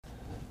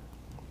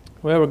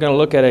Well, we're going to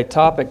look at a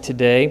topic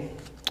today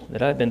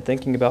that I've been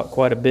thinking about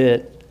quite a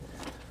bit,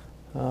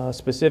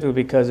 specifically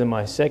because in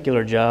my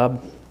secular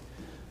job,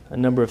 a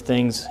number of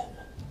things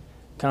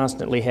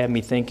constantly have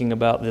me thinking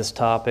about this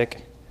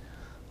topic,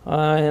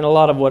 and a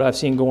lot of what I've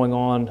seen going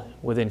on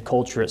within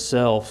culture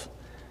itself.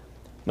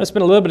 I'm going to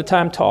spend a little bit of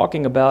time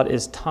talking about,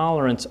 is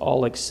tolerance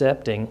all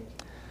accepting?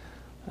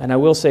 And I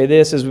will say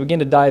this, as we begin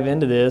to dive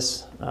into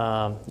this,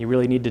 you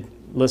really need to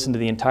listen to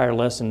the entire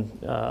lesson,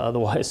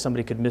 otherwise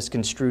somebody could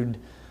misconstrue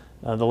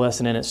the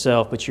lesson in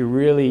itself. But you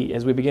really,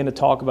 as we begin to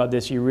talk about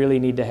this, you really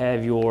need to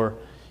have your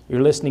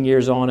listening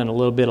ears on and a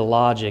little bit of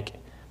logic.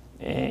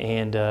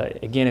 And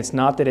again, it's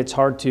not that it's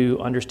hard to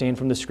understand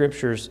from the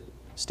Scriptures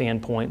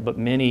standpoint, but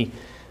many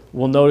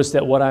will notice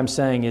that what I'm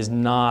saying is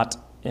not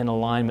in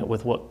alignment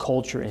with what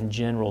culture in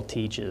general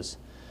teaches.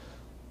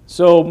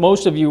 So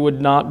most of you would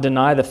not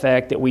deny the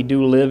fact that we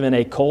do live in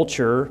a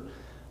culture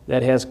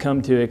that has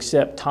come to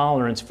accept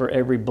tolerance for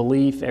every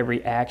belief,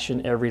 every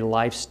action, every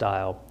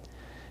lifestyle.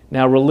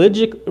 Now,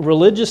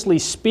 religiously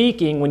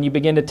speaking, when you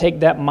begin to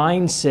take that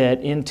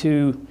mindset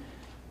into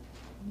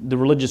the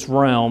religious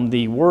realm,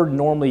 the word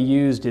normally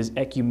used is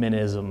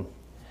ecumenism.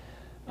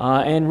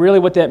 And really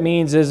what that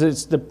means is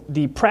it's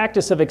the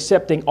practice of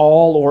accepting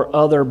all or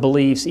other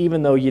beliefs,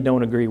 even though you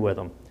don't agree with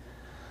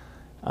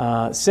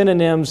them.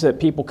 Synonyms that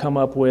people come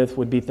up with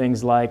would be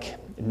things like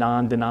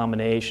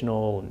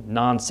non-denominational,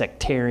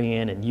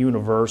 non-sectarian, and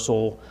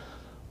universal,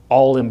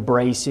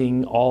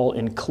 all-embracing,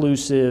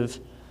 all-inclusive.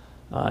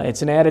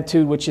 It's an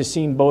attitude which is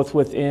seen both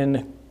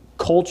within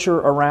culture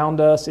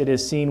around us, it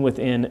is seen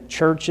within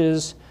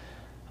churches.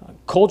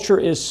 Culture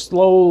is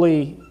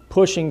slowly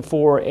pushing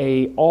for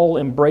a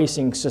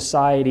all-embracing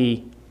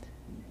society,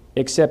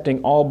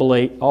 accepting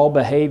all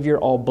behavior,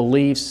 all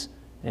beliefs,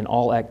 and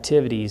all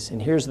activities. And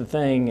here's the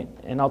thing,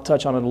 and I'll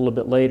touch on it a little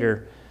bit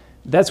later,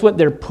 that's what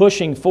they're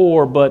pushing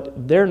for,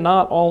 but they're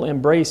not all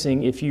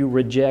embracing if you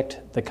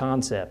reject the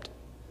concept.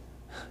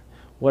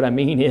 What I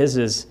mean is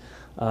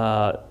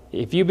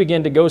if you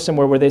begin to go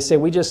somewhere where they say,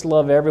 we just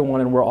love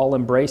everyone and we're all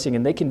embracing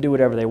and they can do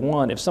whatever they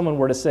want, if someone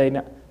were to say,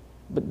 now,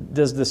 but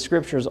does the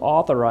Scriptures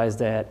authorize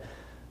that?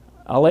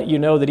 I'll let you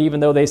know that even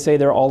though they say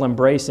they're all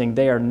embracing,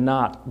 they are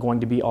not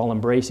going to be all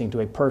embracing to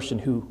a person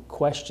who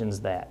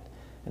questions that.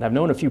 And I've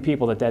known a few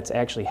people that that's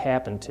actually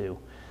happened to.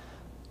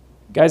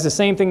 Guys, the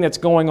same thing that's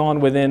going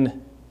on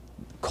within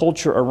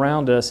culture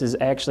around us is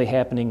actually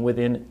happening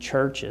within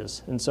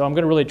churches. And so I'm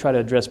going to really try to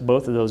address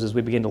both of those as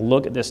we begin to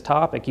look at this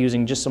topic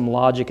using just some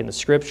logic in the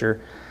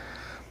Scripture.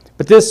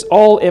 But this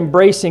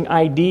all-embracing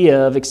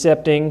idea of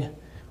accepting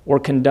or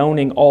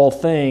condoning all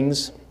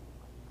things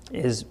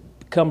has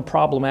become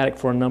problematic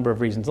for a number of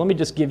reasons. Let me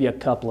just give you a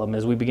couple of them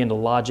as we begin to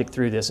logic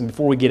through this and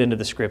before we get into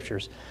the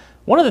Scriptures.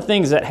 One of the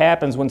things that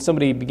happens when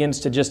somebody begins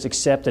to just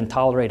accept and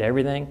tolerate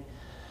everything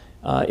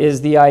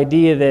is the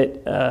idea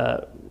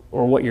that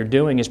or what you're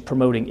doing is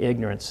promoting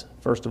ignorance,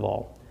 first of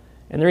all.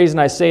 And the reason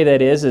I say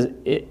that is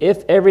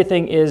if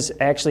everything is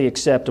actually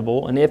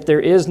acceptable, and if there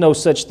is no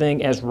such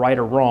thing as right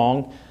or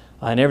wrong,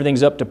 and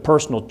everything's up to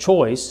personal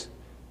choice,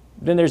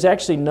 then there's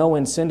actually no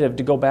incentive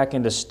to go back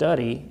into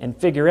study and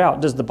figure out,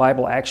 does the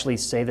Bible actually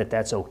say that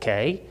that's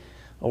okay?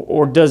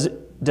 Or does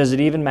it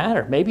even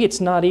matter? Maybe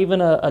it's not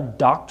even a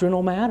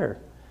doctrinal matter.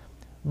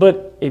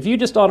 But if you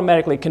just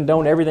automatically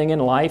condone everything in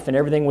life and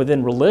everything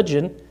within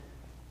religion,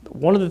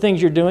 one of the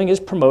things you're doing is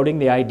promoting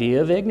the idea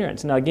of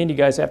ignorance. Now again, you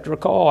guys have to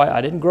recall, I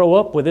didn't grow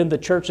up within the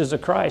churches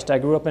of Christ. I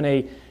grew up in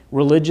a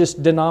religious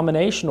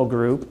denominational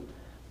group.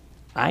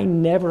 I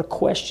never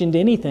questioned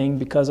anything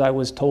because I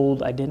was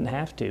told I didn't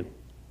have to.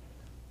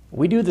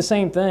 We do the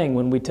same thing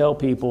when we tell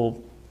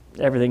people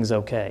everything's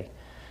okay.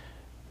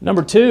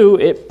 Number two,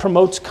 it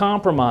promotes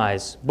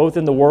compromise, both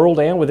in the world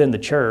and within the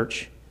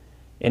church.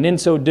 And in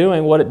so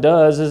doing, what it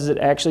does is it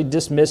actually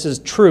dismisses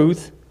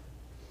truth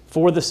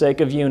for the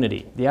sake of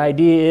unity. The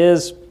idea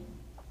is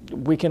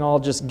we can all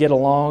just get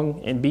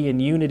along and be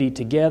in unity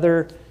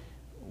together,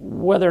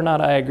 whether or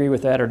not I agree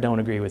with that or don't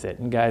agree with it.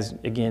 And guys,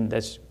 again,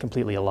 that's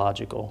completely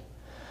illogical.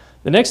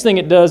 The next thing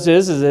it does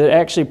is it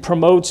actually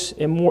promotes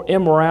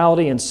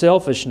immorality and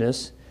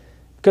selfishness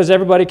because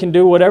everybody can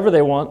do whatever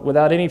they want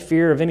without any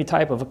fear of any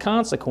type of a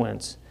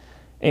consequence.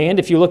 And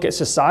if you look at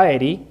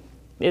society,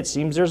 it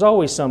seems there's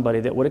always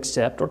somebody that would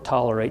accept or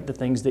tolerate the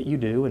things that you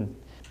do, and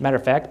matter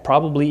of fact,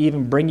 probably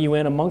even bring you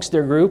in amongst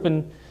their group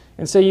and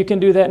say you can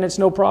do that and it's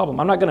no problem.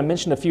 I'm not going to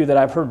mention a few that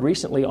I've heard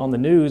recently on the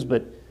news,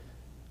 but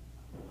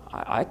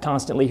I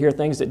constantly hear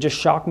things that just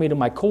shock me to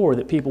my core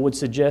that people would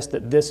suggest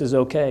that this is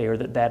okay or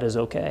that that is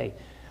okay.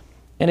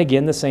 And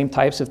again, the same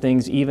types of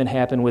things even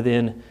happen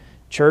within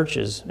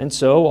churches. And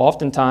so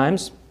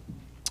oftentimes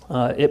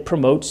it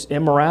promotes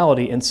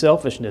immorality and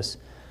selfishness.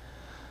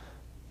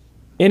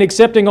 In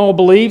accepting all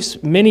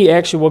beliefs, many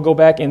actually will go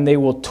back and they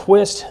will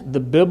twist the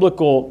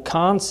biblical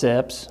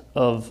concepts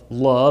of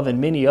love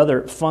and many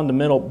other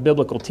fundamental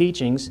biblical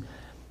teachings,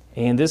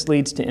 and this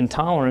leads to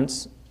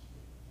intolerance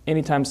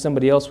anytime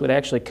somebody else would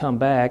actually come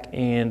back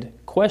and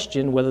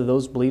question whether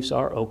those beliefs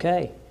are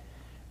okay.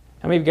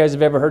 How many of you guys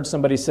have ever heard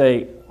somebody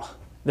say,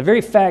 The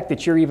very fact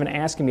that you're even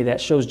asking me that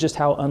shows just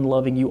how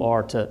unloving you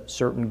are to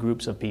certain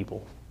groups of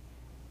people.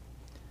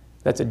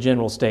 That's a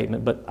general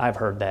statement, but I've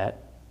heard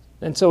that.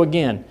 And so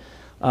again,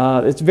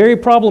 it's very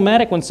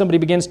problematic when somebody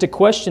begins to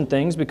question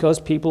things because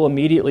people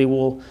immediately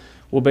will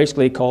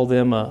basically call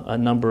them a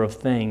number of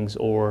things,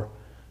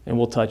 and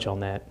we'll touch on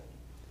that.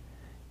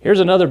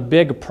 Here's another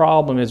big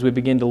problem as we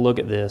begin to look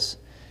at this.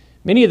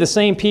 Many of the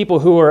same people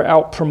who are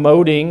out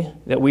promoting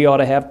that we ought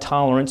to have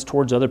tolerance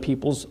towards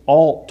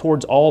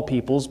towards all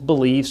people's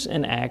beliefs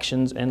and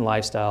actions and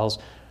lifestyles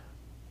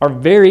are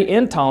very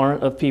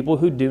intolerant of people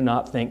who do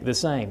not think the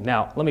same.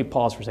 Now, let me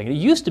pause for a second. It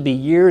used to be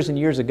years and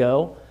years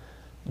ago,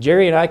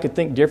 Jerry and I could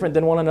think different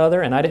than one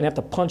another, and I didn't have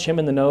to punch him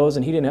in the nose,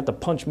 and he didn't have to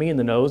punch me in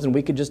the nose, and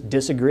we could just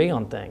disagree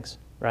on things,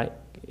 right?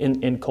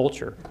 In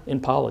culture, in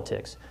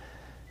politics.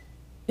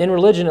 In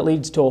religion, it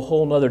leads to a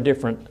whole other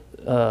different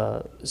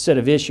set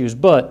of issues,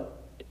 but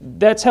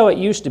that's how it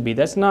used to be.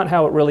 That's not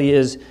how it really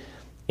is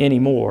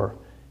anymore.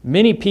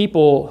 Many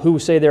people who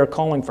say they're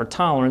calling for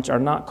tolerance are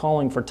not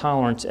calling for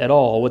tolerance at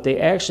all. What they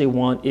actually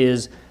want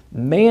is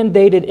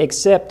mandated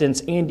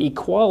acceptance and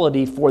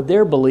equality for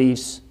their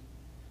beliefs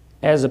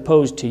as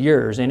opposed to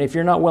yours. And if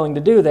you're not willing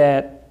to do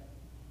that,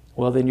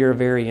 well, then you're a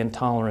very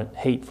intolerant,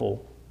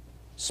 hateful,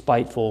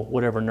 spiteful,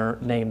 whatever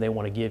name they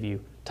want to give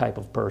you, type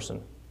of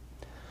person.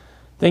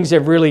 Things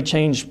have really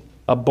changed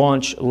a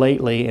bunch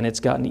lately, and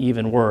it's gotten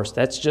even worse.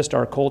 That's just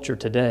our culture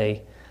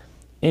today.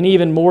 And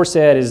even more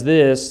sad is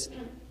this: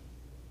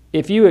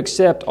 if you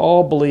accept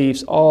all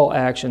beliefs, all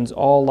actions,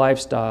 all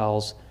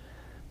lifestyles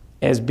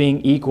as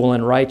being equal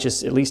and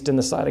righteous, at least in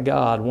the sight of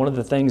God, one of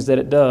the things that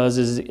it does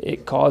is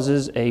it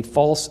causes a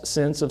false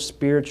sense of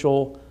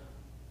spiritual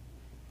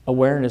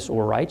awareness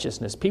or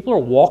righteousness. People are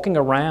walking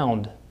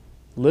around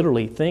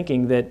literally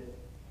thinking that,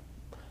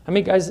 how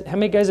many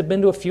guys have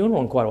been to a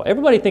funeral in quite a while?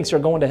 Everybody thinks they're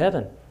going to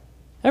heaven.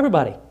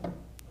 Everybody.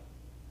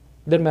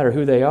 Doesn't matter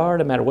who they are,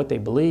 doesn't matter what they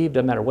believe,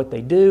 doesn't matter what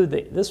they do.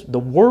 The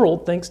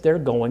world thinks they're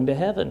going to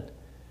heaven.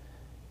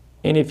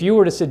 And if you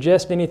were to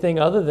suggest anything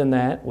other than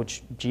that,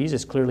 which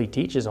Jesus clearly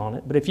teaches on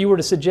it, but if you were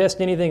to suggest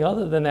anything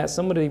other than that,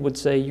 somebody would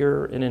say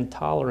you're an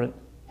intolerant,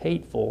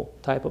 hateful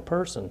type of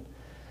person.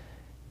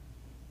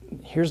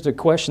 Here's the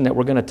question that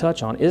we're going to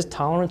touch on. Is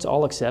tolerance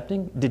all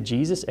accepting? Did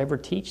Jesus ever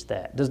teach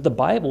that? Does the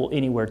Bible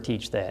anywhere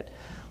teach that?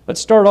 Let's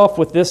start off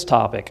with this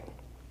topic.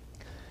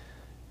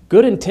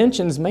 Good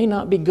intentions may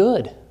not be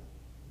good.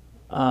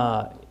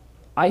 I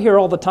hear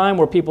all the time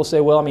where people say,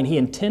 well, he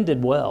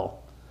intended well.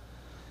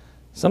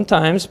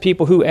 Sometimes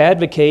people who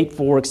advocate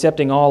for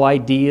accepting all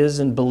ideas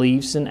and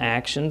beliefs and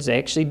actions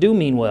actually do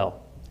mean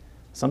well.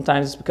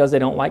 Sometimes it's because they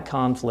don't like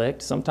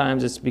conflict.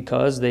 Sometimes it's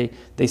because they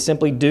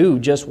simply do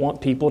just want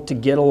people to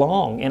get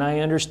along. And I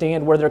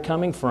understand where they're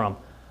coming from.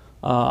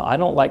 I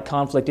don't like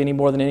conflict any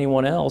more than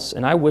anyone else,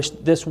 and I wish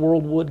this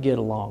world would get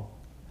along.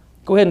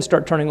 Go ahead and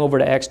start turning over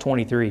to Acts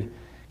 23.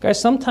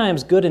 Guys,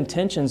 sometimes good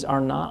intentions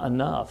are not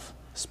enough,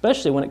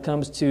 especially when it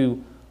comes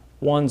to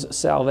one's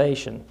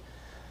salvation.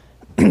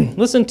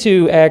 Listen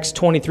to Acts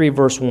 23,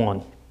 verse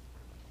 1,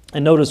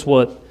 and notice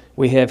what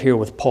we have here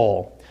with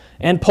Paul.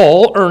 And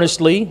Paul,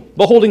 earnestly,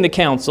 beholding the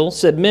council,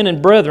 said, Men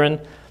and brethren,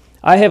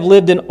 I have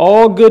lived in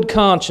all good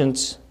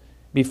conscience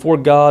before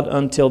God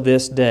until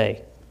this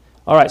day.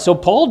 All right, so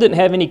Paul didn't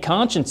have any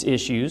conscience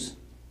issues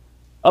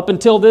up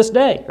until this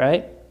day,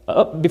 right?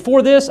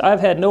 Before this, I've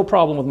had no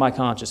problem with my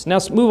conscience. Now,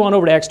 let's move on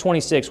over to Acts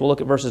 26. We'll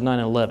look at verses 9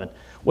 and 11.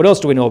 What else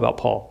do we know about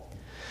Paul?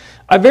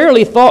 I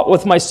verily thought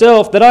with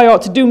myself that I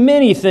ought to do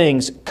many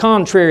things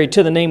contrary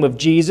to the name of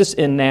Jesus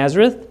in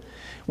Nazareth,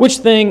 which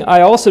thing I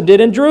also did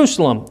in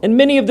Jerusalem. And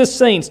many of the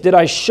saints did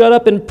I shut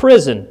up in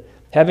prison,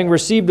 having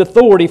received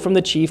authority from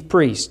the chief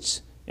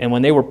priests. And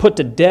when they were put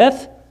to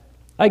death,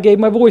 I gave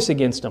my voice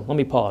against them. Let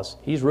me pause.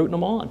 He's rooting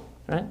them on,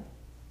 right?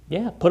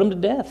 Yeah, put them to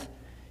death.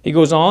 He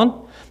goes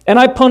on, and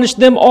I punished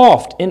them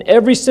oft in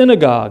every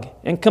synagogue,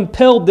 and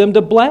compelled them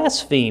to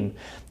blaspheme.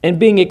 And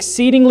being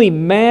exceedingly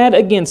mad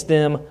against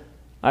them,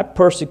 I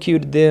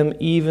persecuted them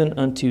even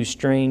unto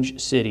strange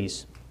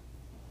cities.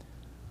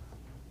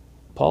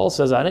 Paul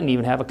says, I didn't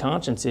even have a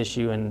conscience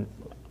issue, and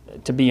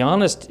to be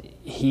honest,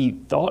 he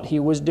thought he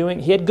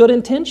had good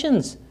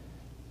intentions.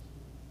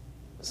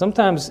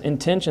 Sometimes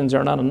intentions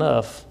are not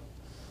enough.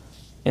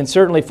 And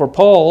certainly for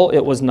Paul, it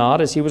was not,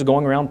 as he was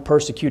going around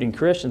persecuting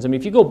Christians.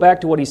 If you go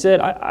back to what he said,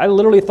 I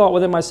literally thought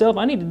within myself,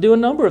 I need to do a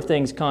number of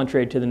things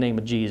contrary to the name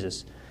of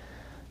Jesus.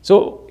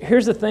 So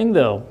here's the thing,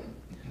 though.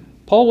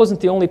 Paul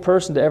wasn't the only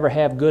person to ever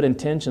have good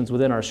intentions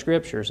within our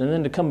Scriptures, and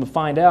then to come to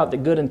find out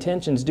that good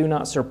intentions do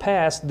not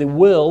surpass the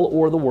will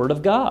or the Word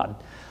of God.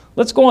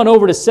 Let's go on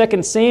over to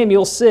 2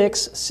 Samuel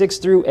 6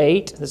 through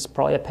 8. This is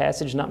probably a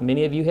passage not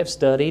many of you have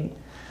studied.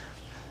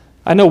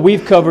 I know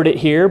we've covered it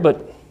here,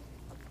 but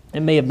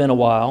it may have been a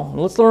while.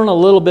 Let's learn a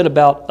little bit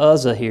about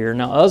Uzzah here.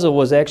 Now, Uzzah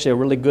was actually a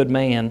really good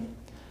man.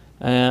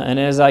 And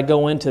as I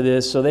go into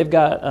this, so they've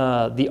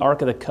got the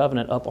Ark of the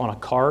Covenant up on a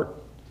cart,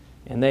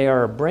 and they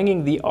are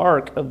bringing the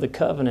Ark of the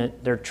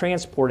Covenant. They're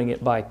transporting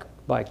it by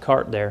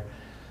cart there.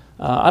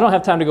 I don't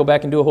have time to go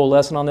back and do a whole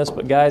lesson on this,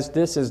 but guys,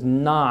 this is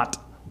not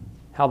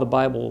how the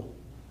Bible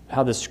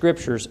how the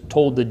Scriptures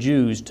told the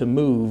Jews to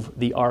move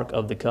the Ark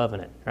of the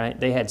Covenant, right?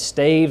 They had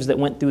staves that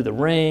went through the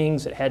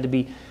rings. It had to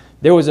be,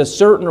 there was a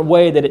certain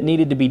way that it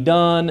needed to be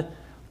done,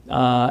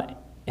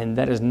 and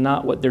that is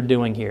not what they're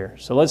doing here.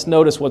 So let's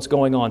notice what's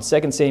going on.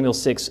 2 Samuel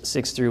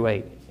 6 through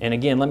 8. And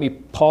again, let me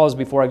pause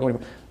before I go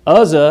anywhere.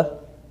 Uzzah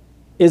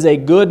is a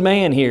good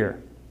man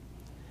here.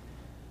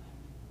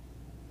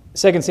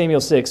 2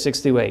 Samuel 6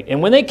 through 8.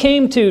 And when they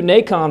came to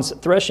Nachon's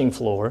threshing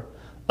floor,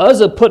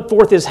 Uzzah put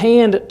forth his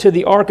hand to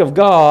the ark of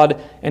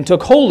God and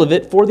took hold of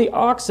it, for the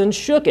oxen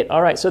shook it.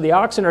 All right, so the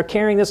oxen are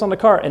carrying this on the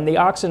cart, and the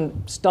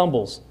oxen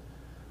stumbles.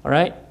 All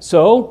right,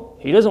 so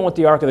he doesn't want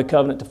the Ark of the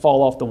Covenant to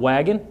fall off the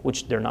wagon,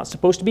 which they're not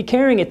supposed to be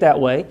carrying it that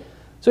way.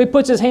 So he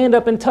puts his hand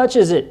up and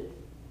touches it,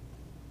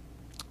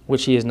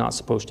 which he is not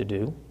supposed to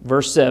do.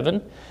 Verse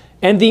 7,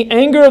 and the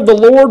anger of the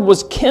Lord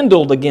was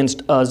kindled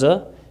against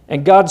Uzzah,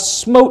 and God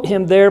smote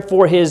him there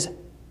for his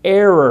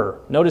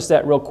error. Notice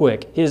that real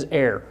quick, his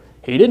error.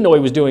 He didn't know he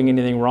was doing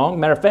anything wrong.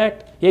 Matter of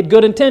fact, he had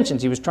good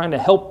intentions. He was trying to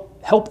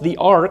help the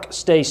ark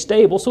stay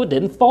stable so it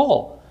didn't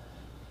fall.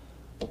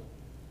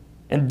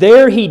 And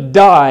there he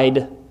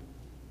died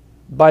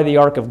by the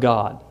ark of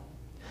God.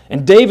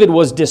 And David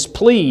was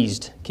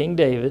displeased, King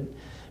David,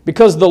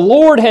 because the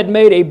Lord had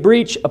made a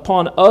breach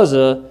upon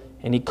Uzzah,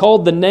 and he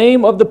called the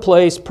name of the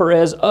place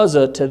Perez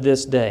Uzzah to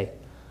this day.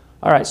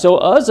 All right, so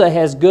Uzzah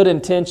has good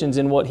intentions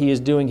in what he is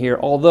doing here,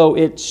 although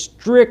it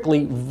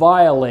strictly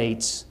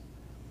violates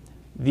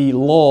the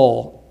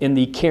law in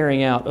the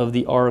carrying out of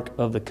the Ark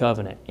of the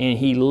Covenant. And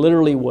he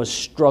literally was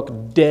struck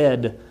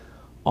dead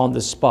on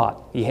the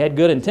spot. He had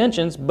good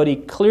intentions, but he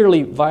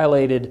clearly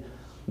violated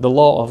the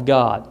law of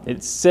God.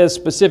 It says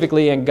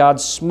specifically, and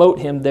God smote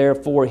him there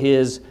for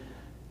his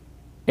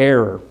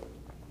error.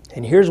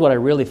 And here's what I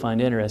really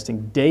find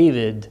interesting.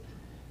 David's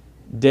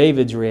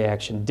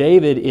reaction.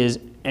 David is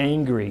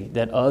angry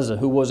that Uzzah,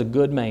 who was a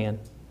good man,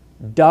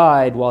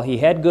 died while he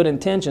had good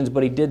intentions,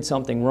 but he did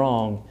something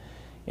wrong.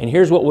 And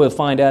here's what we'll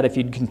find out if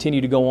you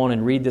continue to go on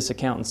and read this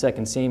account in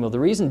 2 Samuel. The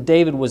reason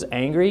David was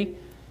angry,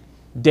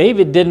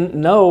 David didn't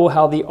know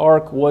how the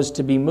ark was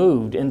to be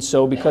moved. And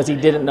so because he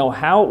didn't know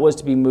how it was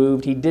to be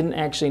moved, he didn't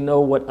actually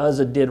know what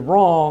Uzzah did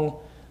wrong.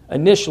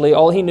 Initially,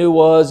 all he knew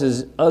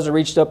is Uzzah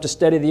reached up to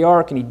steady the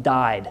ark and he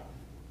died.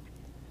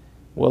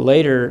 Well,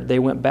 later they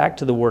went back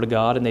to the Word of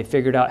God and they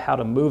figured out how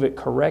to move it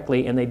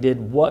correctly, and they did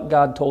what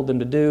God told them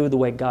to do, the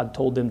way God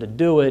told them to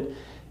do it.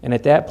 And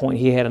at that point,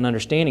 he had an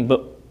understanding.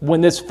 But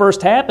when this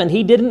first happened,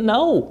 he didn't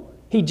know.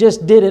 He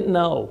just didn't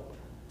know.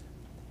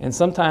 And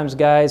sometimes,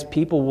 guys,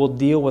 people will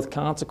deal with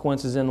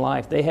consequences in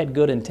life. They had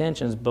good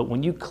intentions, but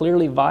when you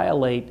clearly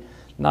violate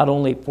not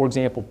only, for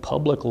example,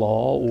 public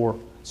law or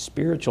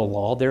spiritual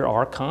law, there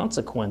are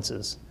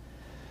consequences.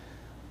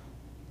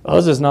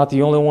 Uzzah is not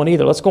the only one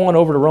either. Let's go on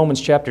over to Romans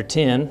chapter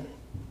 10.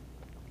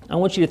 I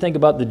want you to think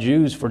about the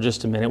Jews for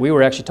just a minute. We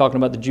were actually talking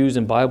about the Jews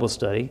in Bible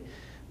study.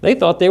 They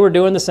thought they were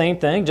doing the same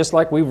thing, just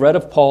like we read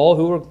of Paul,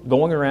 who were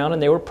going around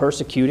and they were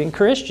persecuting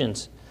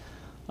Christians.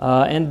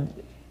 And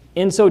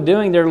in so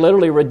doing, they're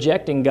literally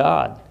rejecting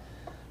God.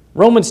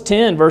 Romans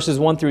 10, verses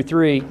 1 through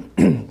 3,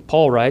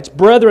 Paul writes,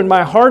 Brethren,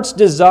 my heart's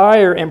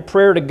desire and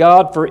prayer to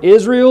God for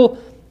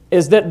Israel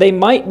is that they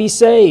might be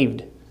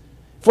saved.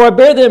 For I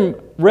bear them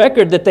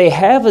record that they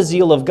have a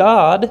zeal of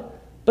God,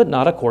 but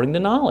not according to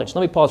knowledge.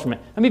 Let me pause for a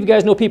minute. How many of you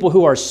guys know people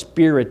who are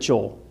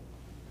spiritual?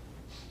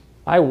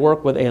 I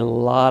work with a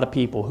lot of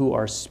people who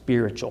are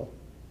spiritual.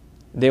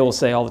 They will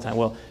say all the time,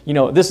 well,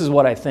 this is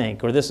what I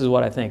think, or this is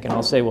what I think. And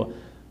I'll say, well,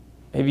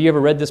 have you ever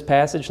read this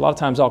passage? A lot of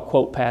times I'll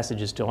quote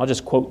passages to them. I'll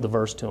just quote the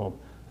verse to them.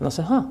 And they'll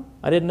say,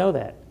 I didn't know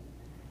that.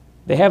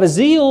 They have a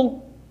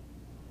zeal.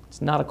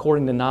 It's not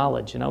according to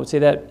knowledge. And I would say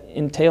that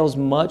entails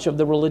much of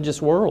the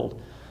religious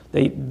world.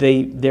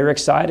 They're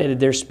excited,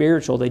 they're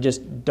spiritual, they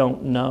just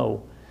don't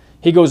know.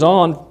 He goes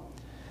on,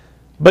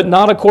 but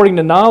not according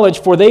to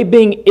knowledge, for they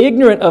being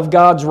ignorant of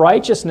God's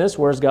righteousness.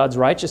 Where's God's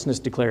righteousness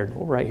declared?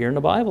 Well, right here in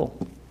the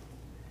Bible.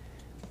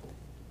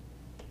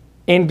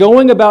 And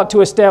going about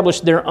to establish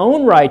their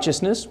own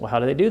righteousness. Well, how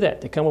do they do that?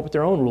 They come up with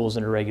their own rules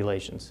and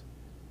regulations.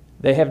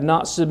 They have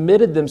not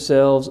submitted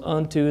themselves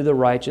unto the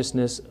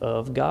righteousness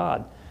of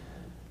God.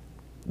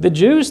 The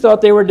Jews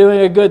thought they were doing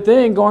a good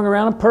thing, going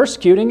around and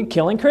persecuting and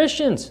killing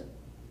Christians.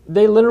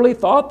 They literally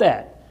thought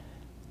that.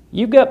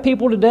 You've got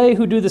people today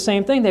who do the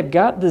same thing. They've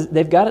got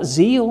a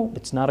zeal.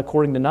 It's not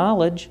according to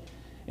knowledge.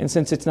 And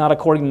since it's not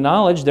according to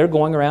knowledge, they're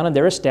going around and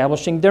they're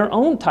establishing their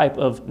own type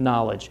of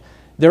knowledge,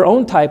 their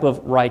own type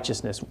of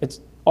righteousness. It's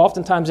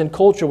oftentimes in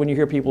culture when you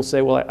hear people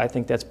say, well, I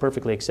think that's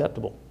perfectly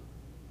acceptable.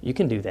 You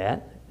can do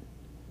that.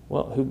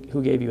 Well,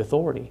 who gave you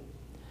authority?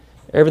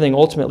 Everything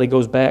ultimately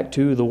goes back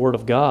to the Word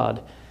of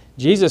God.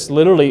 Jesus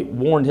literally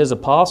warned his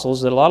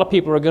apostles that a lot of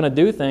people are going to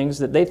do things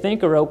that they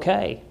think are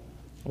okay,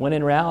 when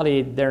in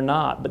reality they're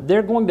not, but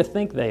they're going to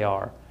think they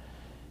are.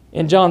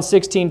 In John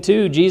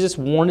 16:2, Jesus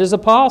warned his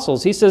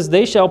apostles. He says,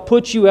 they shall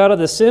put you out of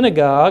the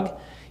synagogue,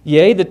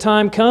 yea, the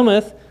time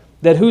cometh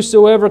that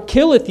whosoever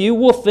killeth you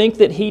will think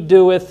that he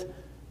doeth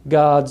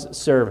God's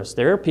service.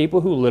 There are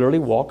people who literally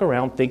walk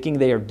around thinking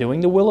they are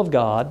doing the will of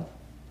God,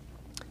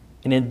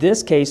 And in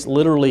this case,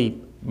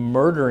 literally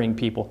murdering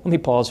people. Let me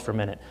pause for a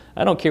minute.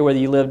 I don't care whether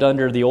you lived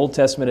under the Old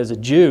Testament as a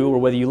Jew or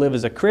whether you live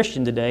as a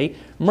Christian today.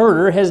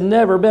 Murder has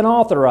never been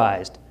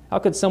authorized. How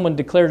could someone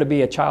declare to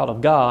be a child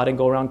of God and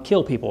go around and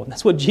kill people? And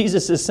that's what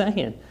Jesus is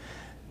saying.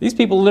 These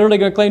people are literally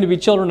going to claim to be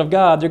children of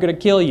God. They're going to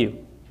kill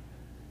you.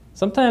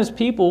 Sometimes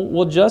people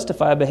will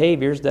justify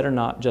behaviors that are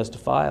not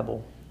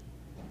justifiable.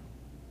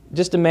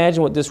 Just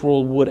imagine what this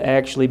world would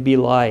actually be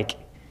like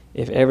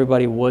if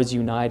everybody was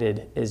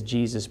united as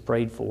Jesus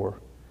prayed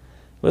for.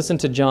 Listen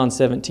to John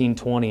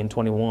 17:20 and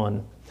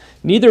 21.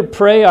 Neither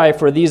pray I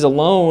for these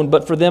alone,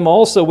 but for them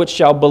also which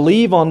shall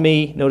believe on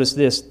me, notice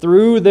this,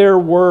 through their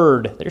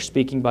word. They're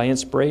speaking by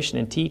inspiration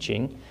and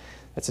teaching.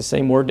 That's the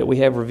same word that we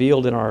have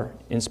revealed in our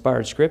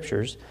inspired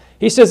scriptures.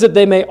 He says that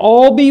they may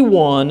all be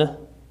one,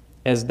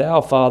 as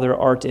thou, Father,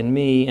 art in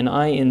me, and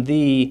I in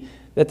thee,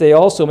 that they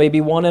also may be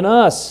one in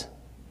us,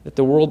 that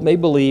the world may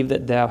believe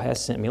that thou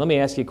hast sent me. Let me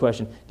ask you a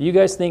question. Do you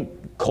guys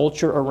think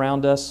culture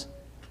around us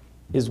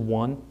is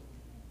one?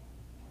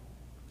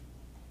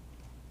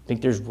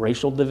 Think there's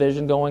racial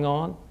division going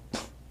on?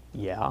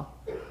 Yeah.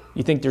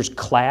 You think there's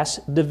class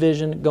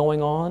division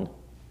going on?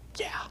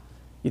 Yeah.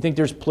 You think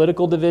there's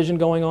political division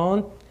going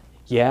on?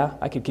 Yeah,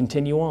 I could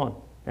continue on,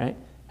 right?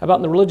 How about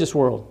in the religious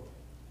world?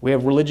 We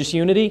have religious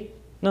unity?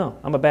 No,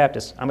 I'm a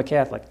Baptist, I'm a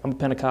Catholic, I'm a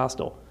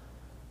Pentecostal.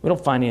 We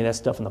don't find any of that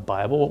stuff in the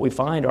Bible. What we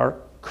find are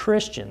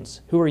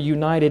Christians who are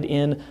united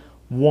in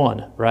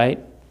one, right?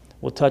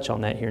 We'll touch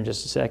on that here in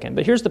just a second.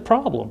 But here's the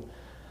problem.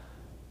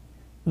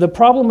 The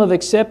problem of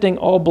accepting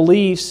all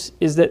beliefs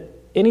is that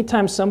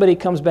anytime somebody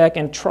comes back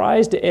and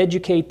tries to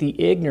educate the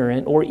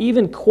ignorant or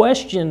even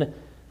question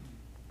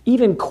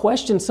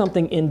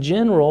something in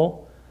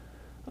general,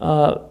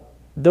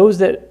 those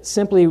that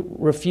simply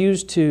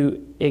refuse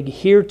to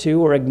adhere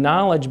to or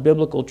acknowledge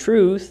biblical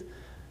truth,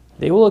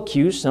 they will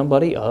accuse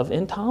somebody of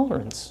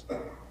intolerance.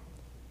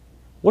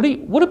 What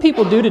do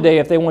people do today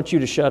if they want you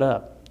to shut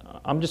up?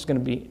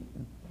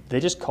 They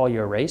just call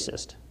you a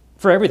racist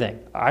for everything.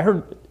 I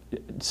heard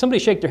somebody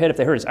shake their head if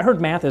they heard this. I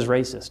heard math is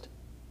racist.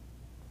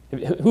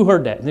 Who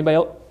heard that? Anybody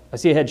else? I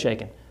see a head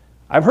shaking.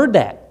 I've heard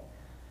that.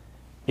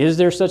 Is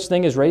there such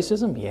thing as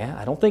racism? Yeah,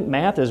 I don't think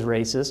math is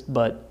racist,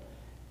 but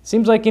it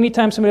seems like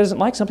anytime somebody doesn't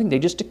like something, they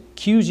just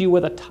accuse you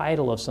with a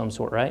title of some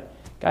sort, right?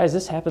 Guys,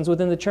 this happens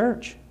within the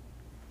church.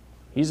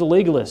 He's a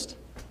legalist,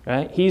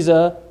 right? He's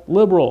a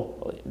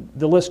liberal.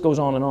 The list goes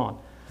on and on.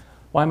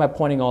 Why am I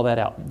pointing all that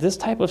out? This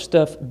type of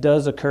stuff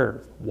does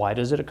occur. Why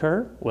does it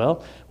occur?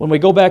 Well, when we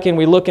go back and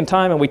we look in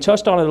time, and we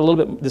touched on it a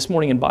little bit this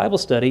morning in Bible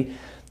study,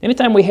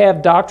 anytime we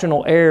have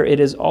doctrinal error, it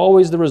is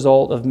always the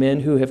result of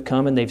men who have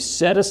come and they've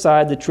set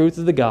aside the truth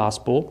of the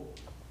gospel.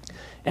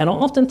 And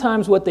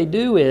oftentimes what they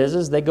do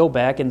is they go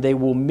back and they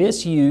will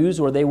misuse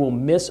or they will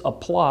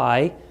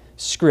misapply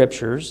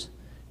scriptures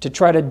to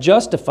try to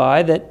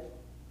justify that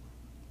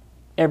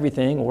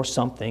everything or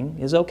something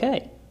is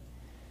okay.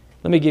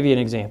 Let me give you an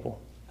example.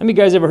 How many of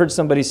you guys ever heard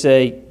somebody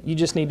say, you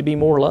just need to be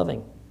more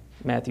loving?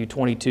 Matthew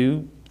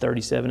 22,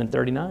 37 and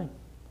 39.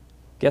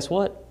 Guess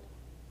what?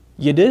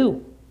 You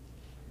do.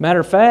 Matter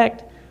of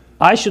fact,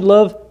 I should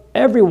love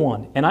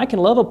everyone. And I can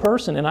love a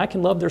person and I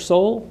can love their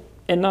soul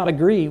and not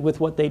agree with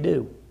what they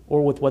do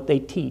or with what they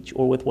teach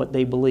or with what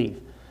they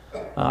believe.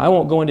 I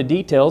won't go into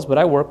details, but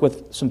I work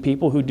with some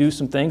people who do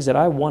some things that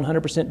I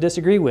 100%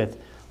 disagree with.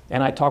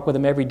 And I talk with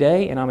them every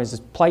day, and I'm as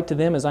polite to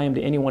them as I am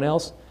to anyone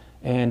else.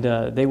 And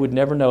they would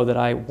never know that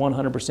I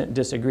 100%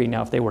 disagree.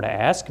 Now, if they were to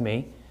ask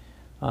me,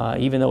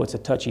 even though it's a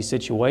touchy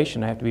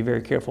situation, I have to be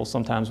very careful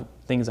sometimes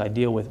things I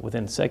deal with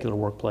within the secular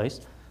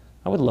workplace,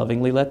 I would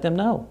lovingly let them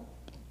know.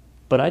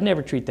 But I'd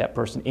never treat that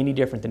person any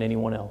different than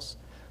anyone else.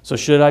 So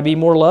should I be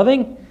more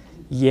loving?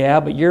 Yeah,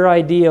 but your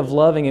idea of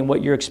loving and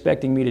what you're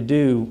expecting me to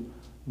do,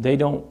 they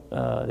don't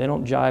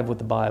jive with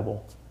the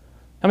Bible.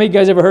 How many of you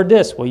guys ever heard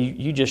this? Well,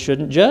 you just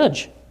shouldn't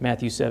judge,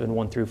 Matthew 7,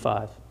 1 through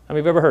 5. How many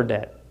have ever heard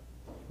that?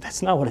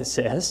 That's not what it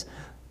says.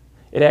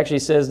 It actually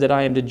says that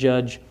I am to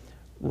judge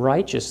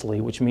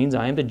righteously, which means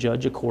I am to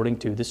judge according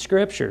to the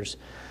Scriptures.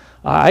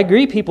 I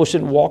agree people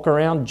shouldn't walk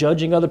around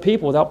judging other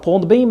people without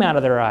pulling the beam out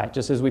of their eye,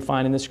 just as we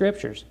find in the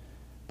Scriptures.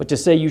 But to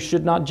say you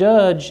should not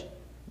judge,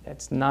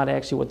 that's not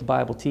actually what the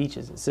Bible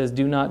teaches. It says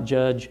do not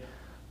judge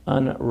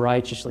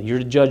unrighteously. You're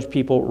to judge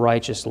people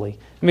righteously. How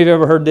many of you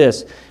ever heard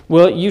this?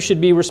 Well, you should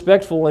be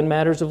respectful in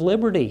matters of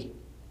liberty.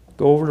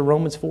 Go over to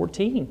Romans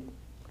 14.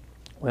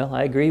 Well,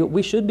 I agree.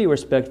 We should be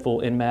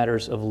respectful in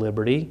matters of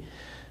liberty.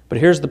 But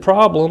here's the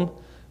problem.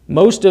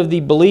 Most of the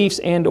beliefs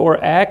and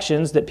or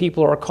actions that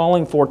people are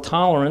calling for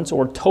tolerance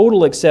or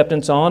total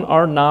acceptance on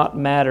are not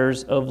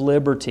matters of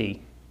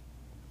liberty.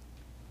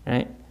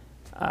 Right?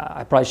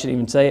 I probably shouldn't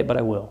even say it, but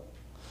I will.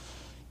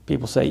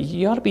 People say,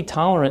 you ought to be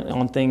tolerant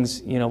on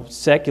things,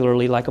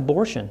 secularly like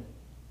abortion.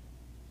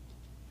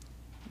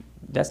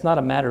 That's not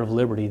a matter of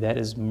liberty. That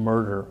is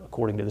murder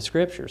according to the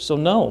Scriptures. So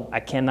no, I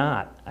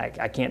cannot.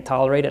 I can't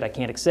tolerate it. I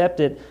can't accept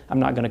it. I'm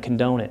not going to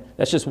condone it.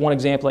 That's just one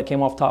example that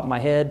came off the top of my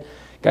head.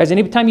 Guys,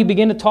 anytime you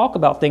begin to talk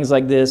about things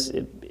like this,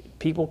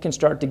 people can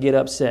start to get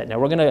upset. Now,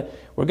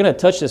 we're gonna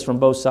touch this from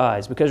both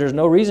sides because there's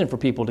no reason for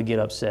people to get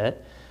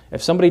upset.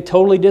 If somebody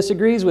totally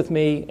disagrees with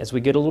me, as we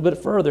get a little bit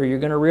further, you're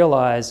going to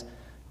realize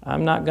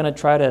I'm not going to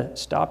try to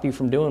stop you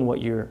from doing what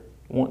you're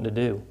wanting to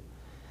do.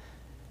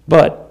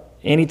 But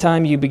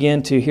anytime you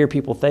begin to hear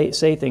people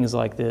say things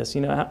like this,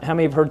 how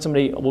many have heard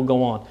somebody will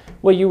go on,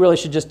 well, you really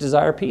should just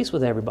desire peace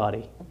with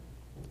everybody.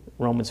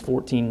 Romans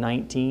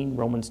 14:19,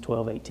 Romans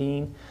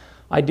 12:18.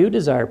 I do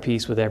desire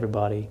peace with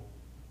everybody.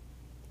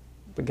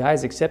 But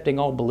guys, accepting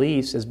all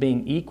beliefs as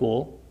being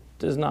equal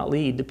does not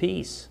lead to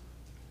peace.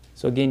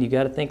 So again, you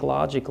got to think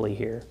logically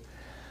here.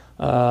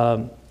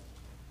 The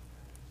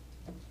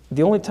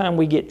only time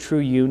we get true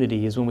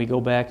unity is when we go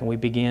back and we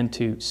begin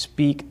to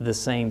speak the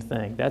same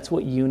thing. That's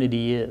what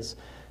unity is.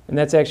 And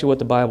that's actually what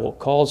the Bible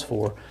calls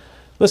for.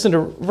 Listen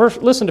to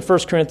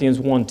 1 Corinthians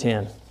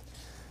 1:10.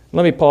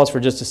 Let me pause for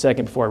just a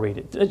second before I read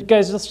it.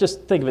 Guys, let's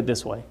just think of it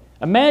this way.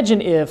 Imagine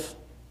if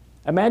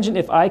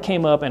I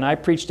came up and I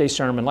preached a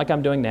sermon like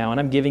I'm doing now, and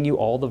I'm giving you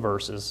all the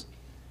verses.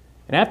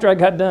 And after I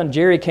got done,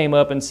 Jerry came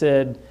up and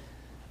said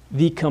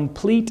the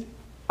complete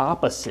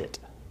opposite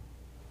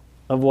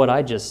of what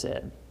I just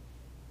said.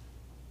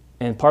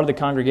 And part of the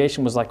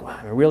congregation was like, wow,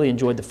 I really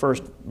enjoyed the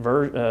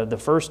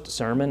first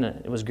sermon.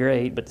 It was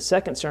great. But the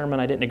second sermon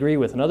I didn't agree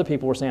with. And other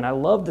people were saying, I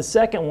love the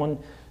second one.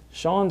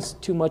 Sean's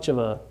too much of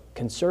a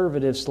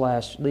conservative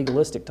 /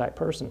 legalistic type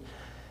person.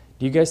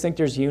 Do you guys think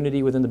there's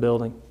unity within the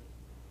building?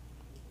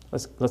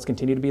 Let's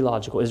continue to be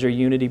logical. Is there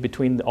unity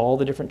between all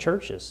the different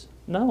churches?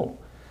 No.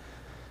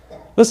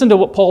 Listen to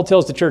what Paul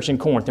tells the church in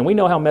Corinth, and we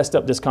know how messed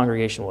up this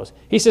congregation was.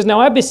 He says, now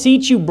I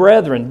beseech you,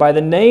 brethren, by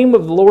the name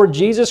of the Lord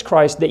Jesus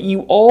Christ, that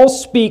you all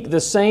speak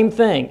the same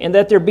thing, and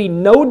that there be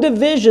no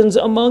divisions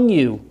among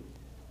you,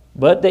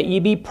 but that ye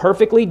be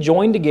perfectly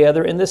joined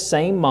together in the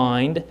same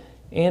mind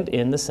and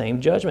in the same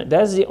judgment.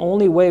 That is the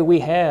only way we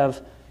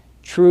have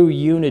true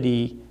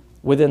unity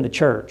within the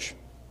church.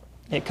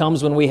 It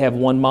comes when we have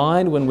one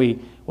mind, when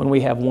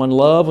we have one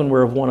love, when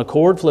we're of one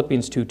accord,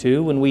 Philippians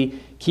 2:2, when we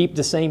keep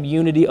the same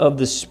unity of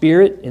the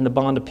Spirit in the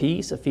bond of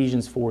peace,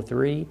 Ephesians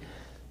 4:3.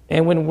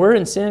 And when we're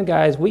in sin,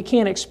 guys, we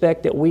can't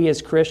expect that we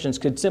as Christians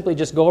could simply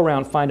just go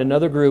around, find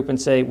another group and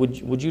say,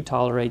 would you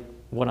tolerate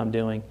what I'm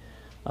doing?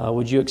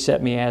 Would you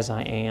accept me as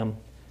I am?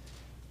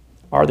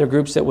 Are there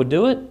groups that would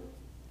do it?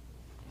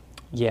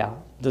 Yeah.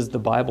 Does the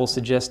Bible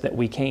suggest that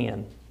we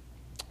can?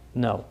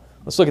 No.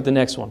 Let's look at the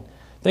next one.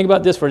 Think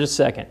about this for just a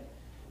second.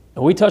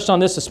 We touched on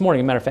this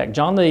morning. As a matter of fact,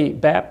 John the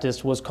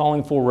Baptist was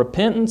calling for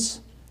repentance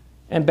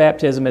and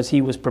baptism as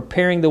he was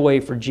preparing the way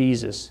for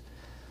Jesus.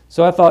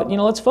 So I thought,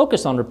 let's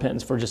focus on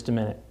repentance for just a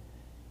minute.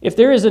 If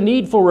there is a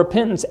need for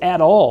repentance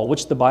at all,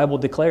 which the Bible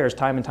declares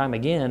time and time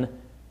again,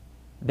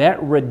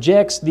 that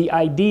rejects the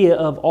idea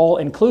of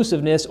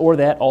all-inclusiveness or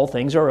that all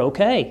things are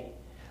okay.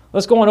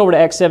 Let's go on over to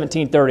Acts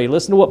 17:30.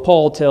 Listen to what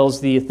Paul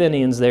tells the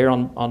Athenians there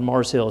on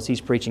Mars Hill as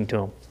he's preaching to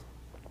them.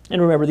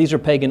 And remember, these are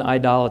pagan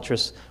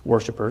idolatrous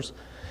worshipers.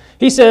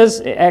 He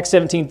says, Acts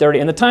 17:30,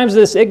 in the times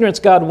of this ignorance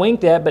God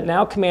winked at, but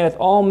now commandeth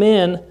all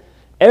men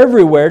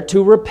everywhere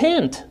to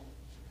repent.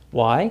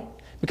 Why?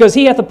 Because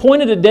he hath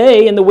appointed a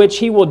day in the which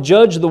he will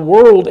judge the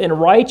world in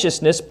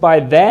righteousness by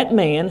that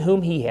man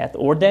whom he hath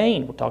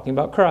ordained. We're talking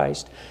about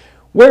Christ.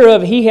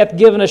 Whereof he hath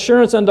given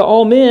assurance unto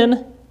all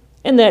men,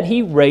 and that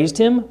he raised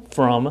him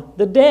from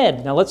the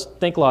dead. Now let's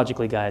think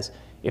logically, guys.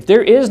 If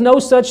there is no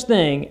such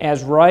thing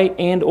as right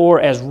and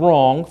or as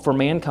wrong for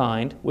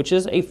mankind, which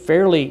is a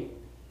fairly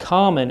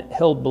common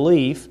held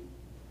belief,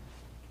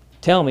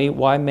 tell me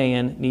why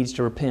man needs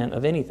to repent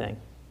of anything.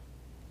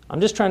 I'm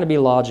just trying to be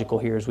logical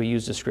here as we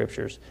use the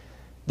Scriptures.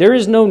 There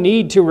is no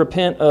need to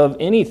repent of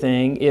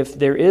anything if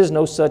there is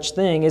no such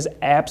thing as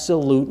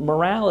absolute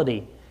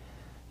morality.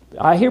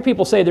 I hear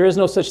people say there is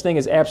no such thing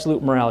as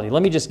absolute morality.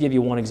 Let me just give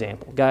you one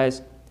example.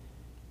 Guys,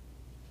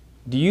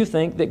 do you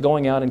think that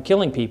going out and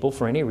killing people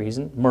for any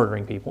reason,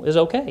 murdering people, is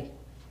okay?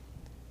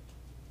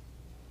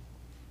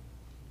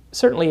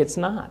 Certainly it's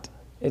not.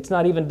 It's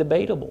not even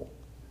debatable.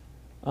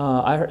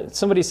 I heard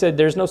somebody said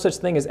there's no such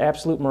thing as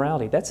absolute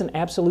morality. That's an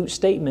absolute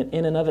statement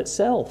in and of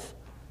itself.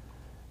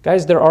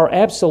 Guys, there are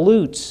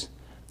absolutes,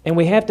 and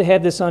we have to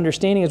have this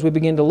understanding as we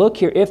begin to look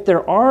here. If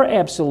there are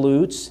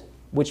absolutes,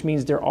 which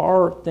means there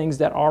are things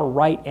that are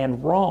right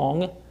and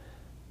wrong,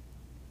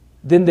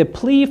 then the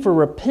plea for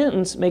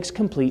repentance makes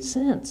complete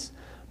sense.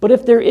 But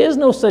if there is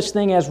no such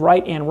thing as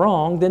right and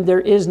wrong, then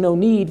there is no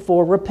need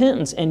for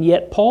repentance. And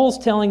yet Paul's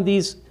telling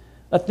these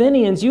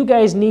Athenians, you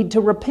guys need to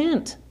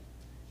repent.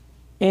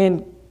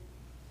 And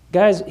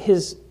guys,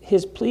 his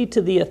plea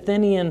to the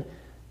Athenian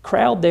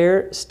crowd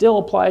there still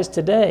applies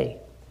today.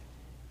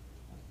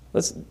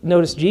 Let's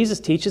notice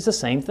Jesus teaches the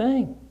same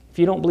thing. If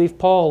you don't believe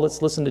Paul,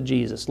 let's listen to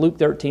Jesus. Luke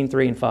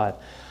 13:3-5.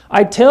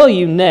 I tell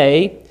you,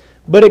 nay,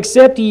 but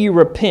except ye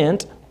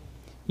repent,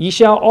 ye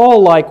shall all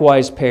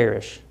likewise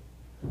perish.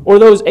 Or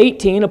those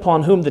 18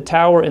 upon whom the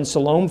tower in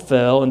Siloam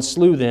fell and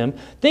slew them,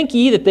 think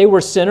ye that they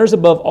were sinners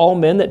above all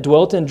men that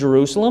dwelt in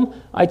Jerusalem?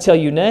 I tell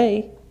you,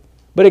 nay.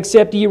 But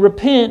except ye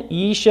repent,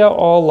 ye shall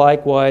all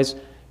likewise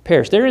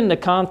perish. They're in the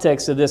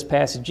context of this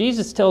passage.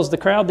 Jesus tells the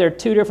crowd there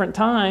 2 different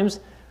times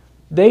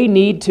they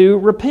need to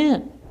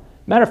repent.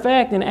 Matter of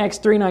fact, in Acts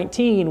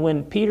 3:19,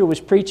 when Peter was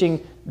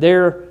preaching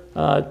there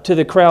to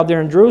the crowd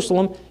there in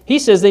Jerusalem, he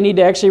says they need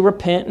to actually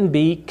repent and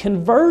be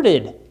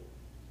converted.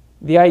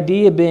 The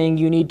idea being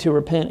you need to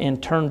repent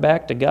and turn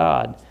back to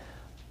God.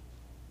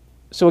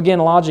 So again,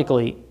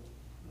 logically,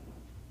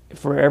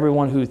 for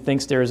everyone who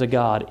thinks there is a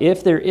God,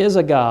 if there is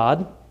a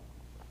God,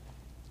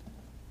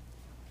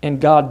 and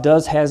God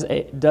does have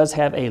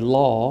a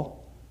law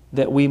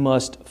that we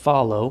must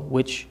follow,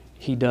 which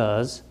He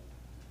does,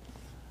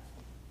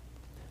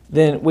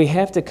 then we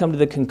have to come to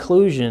the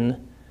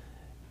conclusion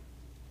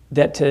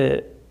that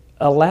to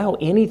allow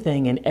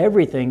anything and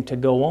everything to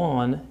go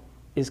on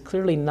is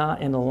clearly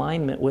not in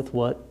alignment with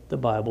what the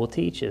Bible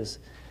teaches.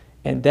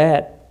 And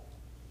that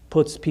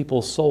puts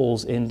people's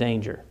souls in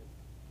danger.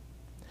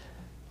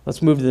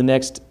 Let's move to the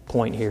next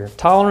point here.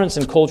 Tolerance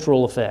and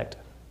cultural effect.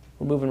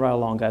 We're moving right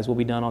along, guys. We'll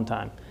be done on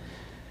time.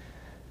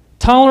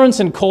 Tolerance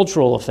and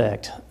cultural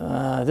effect.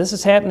 This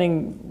is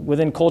happening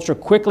within culture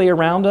quickly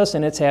around us,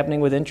 and it's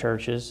happening within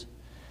churches.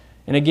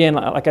 And again,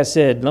 like I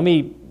said, let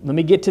me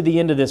get to the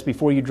end of this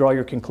before you draw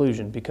your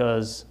conclusion,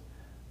 because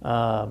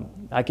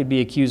I could be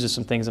accused of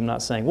some things I'm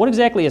not saying. What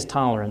exactly is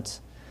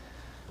tolerance?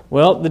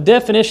 Well, the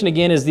definition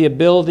again is the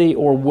ability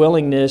or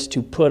willingness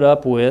to put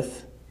up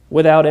with,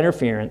 without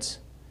interference,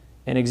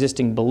 an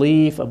existing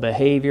belief, a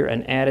behavior,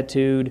 an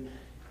attitude,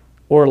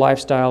 or a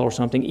lifestyle or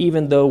something,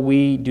 even though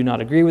we do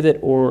not agree with it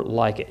or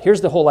like it.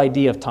 Here's the whole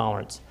idea of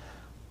tolerance.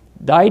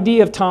 The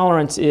idea of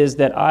tolerance is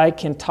that I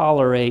can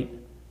tolerate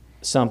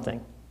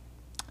something.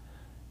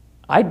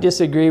 I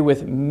disagree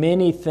with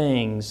many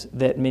things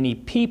that many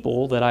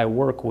people that I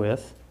work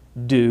with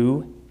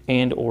do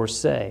and or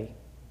say.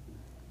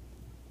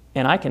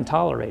 And I can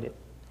tolerate it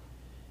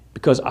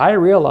because I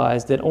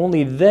realize that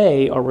only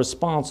they are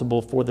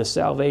responsible for the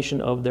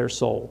salvation of their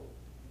soul.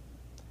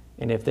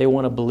 And if they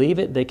want to believe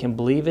it, they can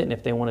believe it. And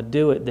if they want to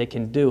do it, they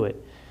can do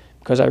it.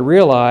 Because I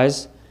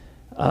realize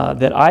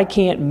that I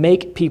can't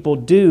make people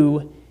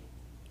do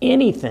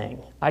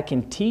anything. I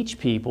can teach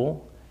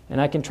people,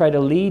 and I can try to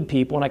lead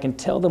people, and I can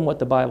tell them what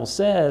the Bible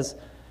says,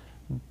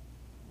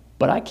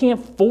 but I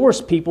can't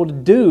force people to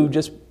do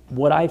just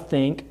what I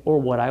think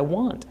or what I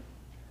want.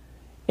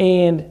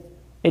 And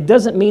it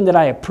doesn't mean that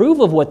I approve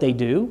of what they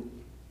do,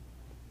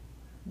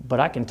 but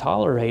I can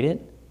tolerate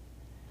it.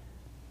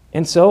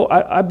 And so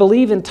I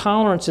believe in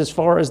tolerance as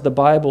far as the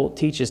Bible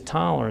teaches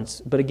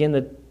tolerance, but again,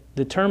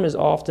 the term is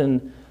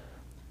often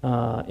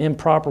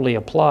improperly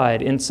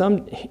applied. In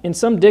some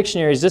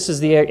dictionaries, this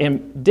is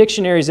in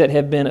dictionaries that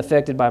have been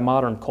affected by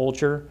modern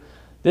culture,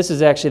 this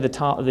is actually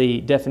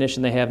the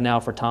definition they have now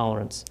for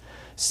tolerance.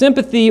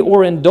 Sympathy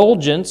or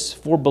indulgence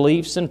for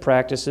beliefs and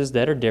practices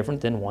that are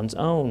different than one's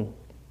own.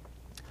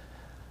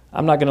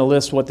 I'm not going to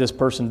list what this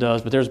person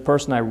does, but there's a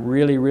person I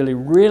really, really,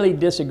 really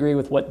disagree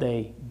with what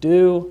they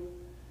do,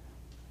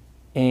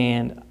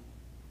 and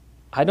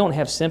I don't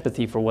have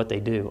sympathy for what they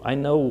do. I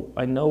know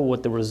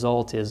what the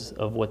result is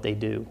of what they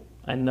do.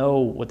 I know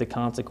what the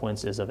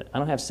consequence is of it. I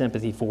don't have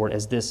sympathy for it,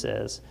 as this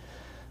says.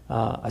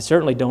 I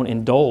certainly don't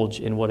indulge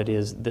in what it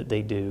is that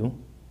they do,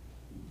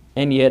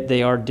 and yet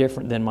they are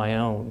different than my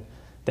own.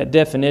 That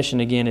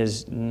definition, again,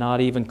 is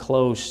not even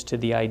close to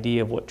the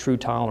idea of what true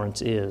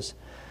tolerance is.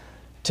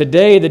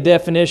 Today, the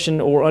definition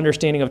or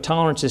understanding of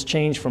tolerance has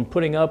changed from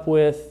putting up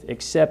with,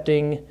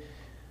 accepting,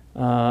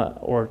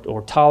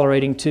 or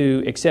tolerating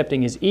to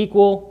accepting is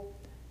equal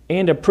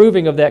and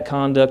approving of that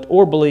conduct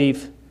or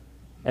belief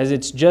as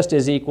it's just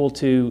as equal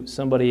to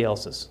somebody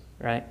else's,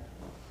 right?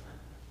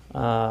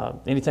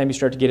 Anytime you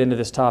start to get into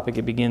this topic,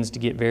 it begins to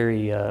get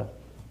very,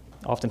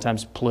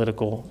 oftentimes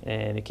political,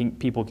 and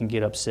people can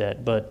get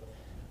upset. But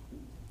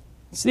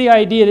it's the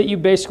idea that you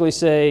basically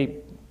say,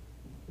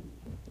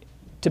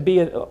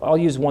 I'll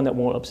use one that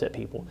won't upset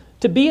people.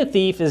 To be a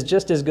thief is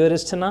just as good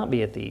as to not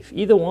be a thief.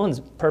 Either one's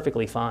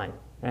perfectly fine,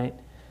 right?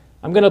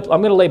 I'm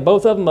gonna lay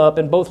both of them up,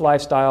 and both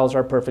lifestyles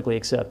are perfectly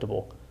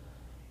acceptable.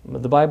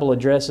 The Bible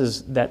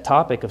addresses that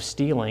topic of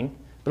stealing,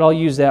 but I'll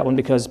use that one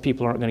because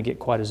people aren't going to get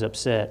quite as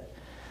upset.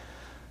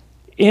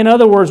 In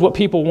other words, what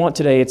people want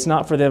today, it's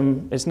not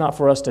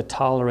for us to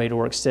tolerate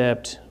or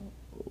accept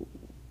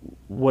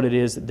what it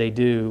is that they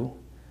do,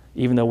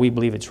 even though we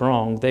believe it's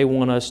wrong. They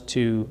want us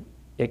to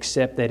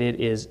accept that it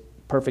is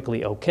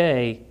perfectly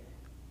okay,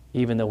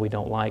 even though we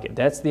don't like it.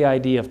 That's the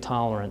idea of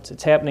tolerance.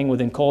 It's happening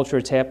within culture.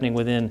 It's happening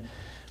within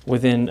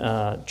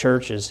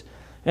churches.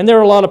 And there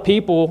are a lot of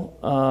people,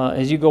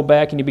 as you go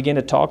back and you begin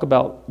to talk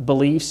about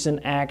beliefs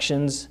and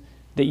actions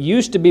that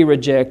used to be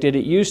rejected,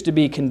 it used to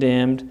be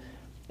condemned,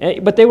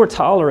 but they were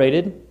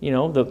tolerated. You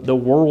know, the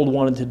world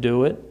wanted to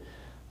do it.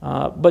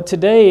 But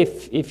today,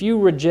 if you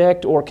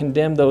reject or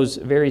condemn those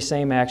very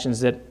same actions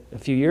that a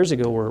few years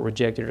ago were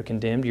rejected or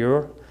condemned,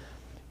 you're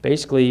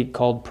basically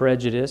called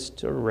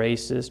prejudiced or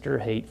racist or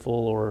hateful,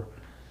 or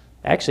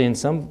actually in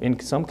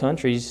some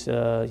countries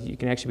you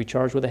can actually be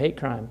charged with a hate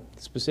crime,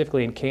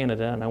 specifically in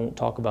Canada, and I won't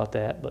talk about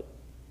that, but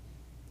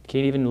you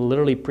can't even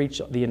literally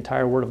preach the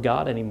entire Word of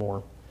God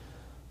anymore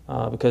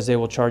because they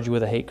will charge you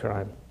with a hate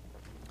crime.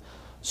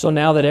 So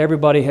now that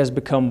everybody has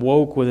become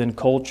woke within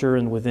culture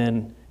and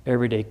within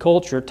everyday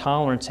culture,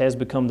 tolerance has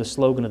become the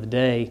slogan of the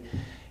day.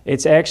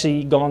 It's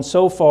actually gone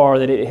so far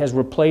that it has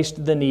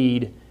replaced the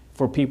need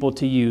for people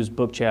to use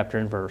book, chapter,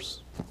 and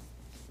verse.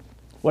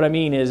 What I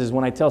mean is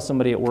when I tell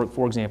somebody at work,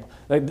 for example,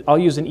 I'll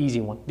use an easy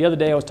one. The other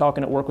day I was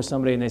talking at work with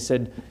somebody and they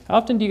said, "How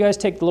often do you guys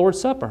take the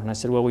Lord's Supper?" And I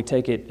said, "Well, we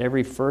take it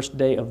every first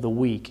day of the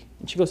week."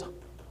 And she goes,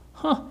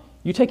 "Huh,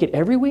 you take it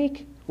every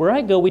week? Where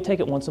I go, we take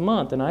it once a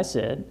month." And I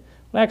said,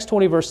 well, Acts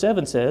 20 verse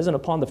 7 says, "And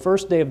upon the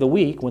first day of the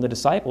week, when the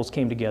disciples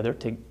came together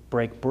to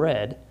break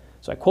bread."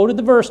 So I quoted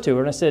the verse to her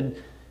and I said,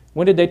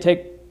 "When did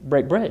they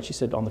break bread?" She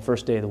said, "On the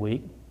first day of the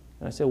week."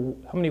 And I said, well,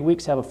 "How many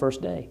weeks have a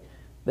first day?"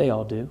 "They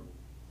all do."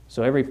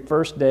 "So every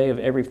first day of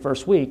every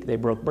first week, they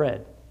broke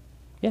bread."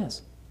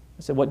 "Yes."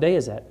 I said, "What day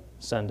is that?"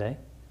 "Sunday."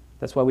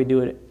 "That's why we do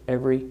it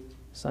every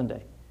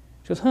Sunday."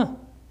 She goes, "Huh,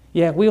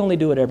 yeah, we only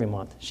do it every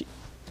month."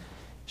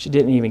 She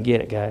didn't even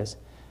get it, guys.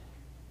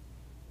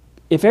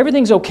 If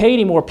everything's okay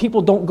anymore,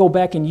 people don't go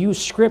back and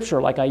use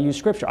Scripture like I use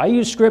Scripture. I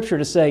use Scripture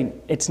to say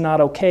it's not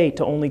okay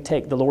to only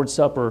take the Lord's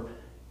Supper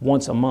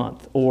once a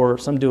month, or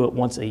some do it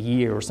once a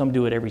year, or some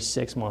do it every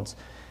 6 months.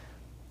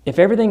 If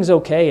everything's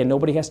okay and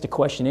nobody has to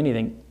question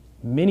anything,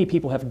 many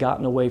people have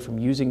gotten away from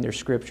using their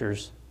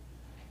Scriptures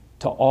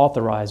to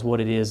authorize what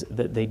it is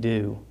that they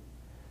do.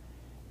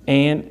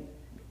 And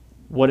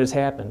what has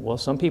happened? Well,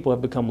 some people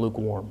have become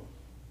lukewarm.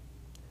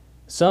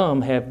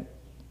 Some have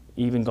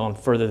even gone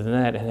further than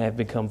that and have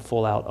become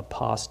full-out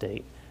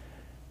apostate.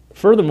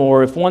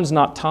 Furthermore, if one's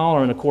not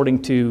tolerant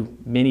according to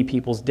many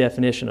people's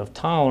definition of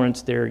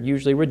tolerance, they're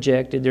usually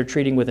rejected. They're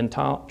treated with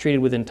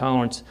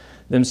intolerance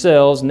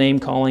themselves,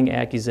 name-calling,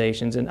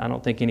 accusations, and I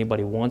don't think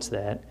anybody wants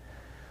that.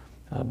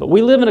 But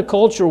we live in a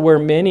culture where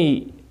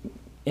many,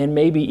 and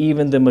maybe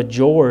even the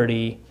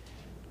majority,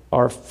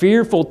 are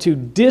fearful to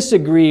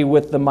disagree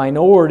with the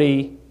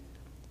minority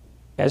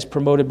as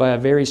promoted by a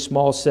very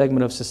small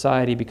segment of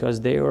society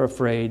because they are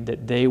afraid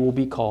that they will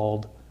be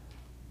called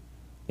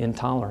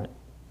intolerant,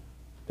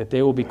 that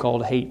they will be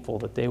called hateful,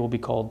 that they will be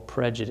called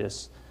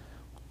prejudiced,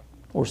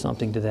 or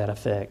something to that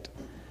effect.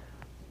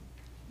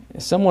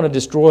 Some want to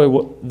destroy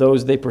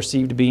those they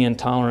perceive to be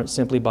intolerant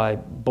simply by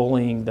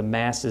bullying the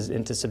masses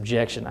into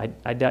subjection.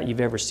 I doubt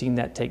you've ever seen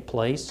that take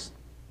place,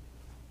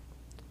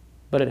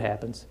 but it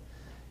happens.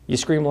 You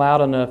scream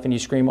loud enough and you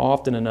scream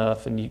often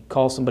enough and you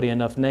call somebody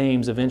enough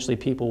names, eventually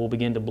people will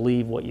begin to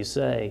believe what you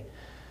say.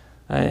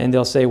 And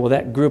they'll say, well,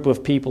 that group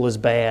of people is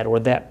bad, or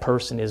that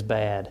person is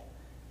bad.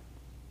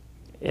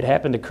 It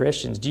happened to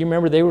Christians. Do you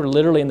remember they were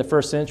literally in the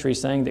first century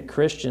saying that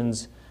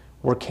Christians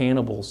were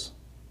cannibals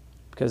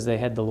because they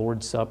had the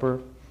Lord's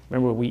Supper?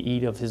 Remember, we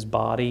eat of His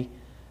body.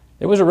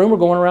 There was a rumor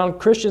going around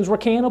Christians were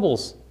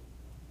cannibals.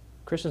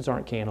 Christians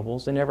aren't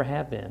cannibals. They never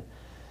have been.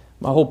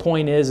 My whole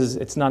point is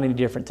it's not any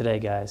different today,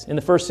 guys. In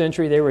the first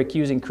century, they were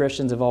accusing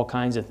Christians of all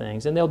kinds of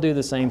things, and they'll do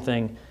the same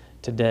thing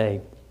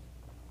today.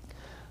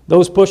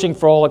 Those pushing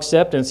for all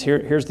acceptance,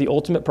 here's the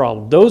ultimate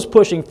problem. Those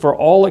pushing for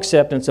all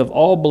acceptance of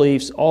all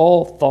beliefs,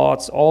 all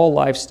thoughts, all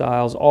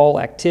lifestyles, all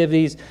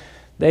activities,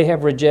 they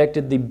have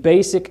rejected the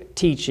basic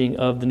teaching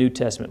of the New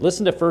Testament.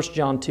 Listen to 1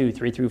 John 2,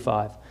 3 through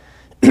 5.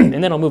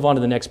 And then I'll move on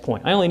to the next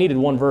point. I only needed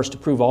one verse to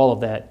prove all of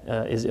that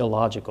is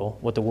illogical,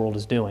 what the world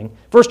is doing.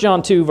 1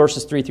 John 2,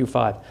 verses 3 through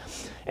 5.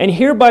 And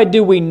hereby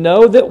do we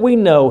know that we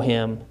know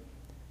Him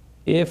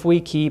if we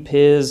keep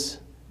His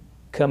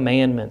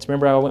commandments.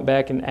 Remember I went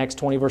back in Acts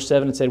 20, verse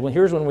 7 and said, well,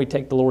 here's when we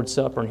take the Lord's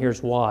Supper, and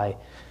here's why.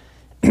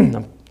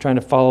 I'm trying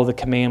to follow the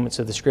commandments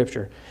of the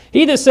Scripture.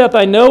 He that saith,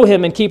 I know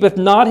Him, and keepeth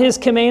not His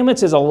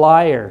commandments is a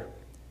liar,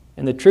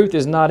 and the truth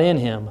is not in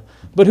him.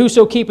 But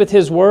whoso keepeth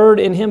His word,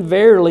 in him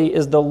verily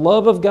is the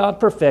love of God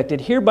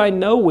perfected. Hereby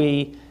know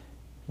we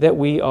that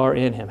we are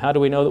in Him. How do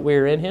we know that we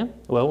are in Him?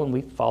 Well, when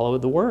we follow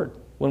the Word,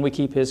 when we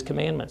keep His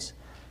commandments.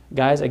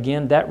 Guys,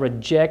 again, that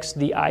rejects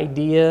the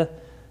idea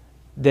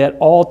that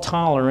all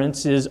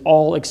tolerance is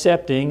all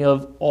accepting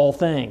of all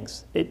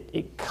things.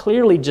 It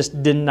clearly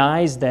just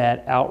denies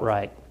that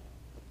outright.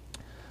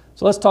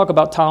 So let's talk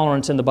about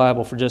tolerance in the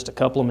Bible for just a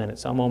couple of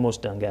minutes. I'm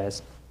almost done,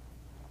 guys.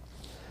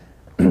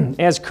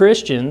 As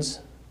Christians,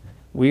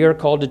 we are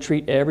called to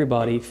treat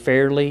everybody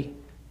fairly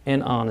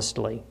and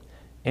honestly.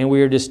 And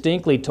we are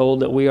distinctly told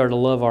that we are to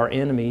love our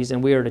enemies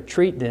and we are to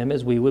treat them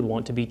as we would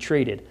want to be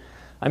treated.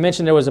 I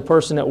mentioned there was a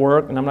person at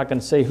work, and I'm not going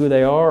to say who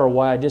they are or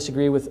why I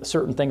disagree with a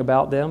certain thing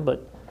about them,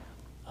 but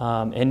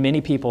and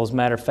many people, as a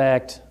matter of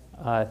fact,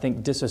 I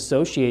think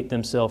disassociate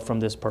themselves from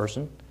this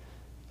person.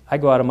 I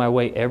go out of my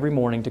way every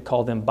morning to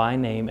call them by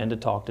name and to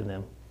talk to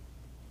them,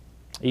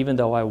 even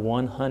though I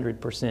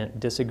 100%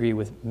 disagree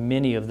with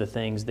many of the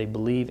things they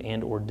believe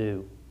and or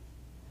do.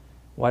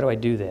 Why do I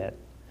do that?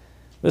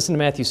 Listen to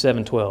Matthew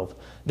 7:12.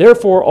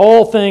 Therefore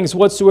all things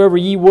whatsoever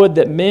ye would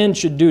that men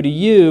should do to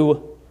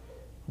you,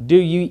 do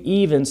you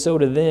even so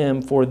to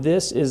them, for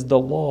this is the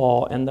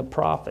law and the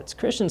prophets.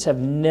 Christians have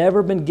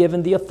never been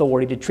given the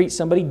authority to treat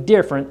somebody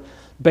different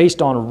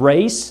based on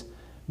race,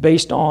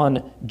 based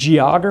on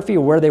geography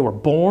or where they were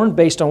born,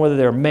 based on whether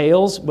they're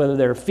males, whether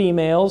they're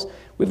females.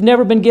 We've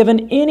never been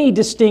given any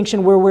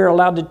distinction where we're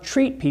allowed to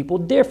treat people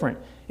different.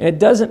 And it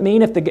doesn't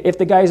mean if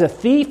the guy's a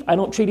thief, I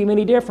don't treat him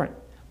any different.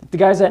 If the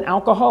guy's an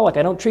alcoholic,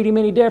 I don't treat him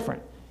any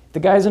different. If the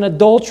guy's an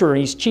adulterer and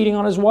he's cheating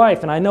on his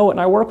wife, and I know it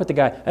and I work with the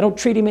guy, I don't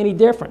treat him any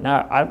different.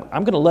 Now,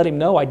 I'm going to let him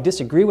know I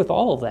disagree with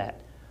all of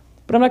that.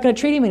 But I'm not going to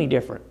treat him any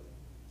different.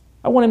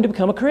 I want him to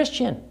become a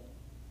Christian.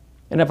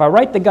 And if I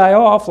write the guy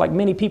off like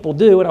many people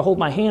do, and I hold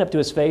my hand up to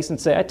his face and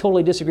say, I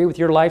totally disagree with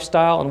your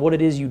lifestyle and what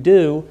it is you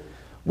do,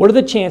 what are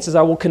the chances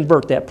I will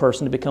convert that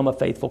person to become a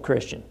faithful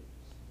Christian?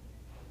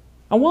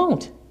 I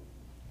won't.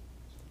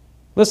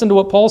 Listen to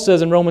what Paul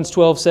says in Romans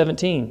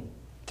 12:17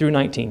 through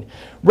 19.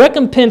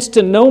 Recompense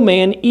to no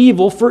man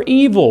evil for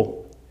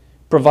evil.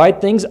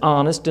 Provide things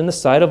honest in the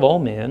sight of all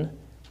men.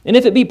 And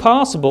if it be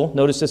possible,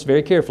 notice this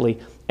very carefully,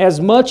 as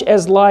much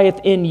as lieth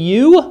in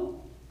you,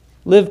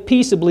 live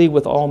peaceably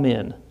with all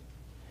men.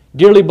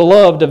 Dearly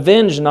beloved,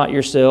 avenge not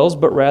yourselves,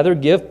 but rather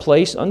give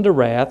place unto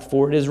wrath,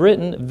 for it is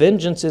written,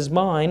 Vengeance is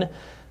mine,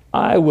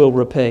 I will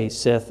repay,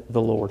 saith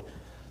the Lord.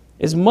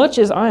 As much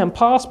as I am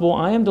possible,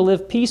 I am to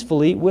live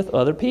peacefully with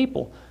other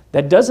people.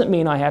 That doesn't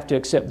mean I have to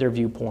accept their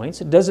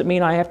viewpoints. It doesn't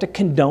mean I have to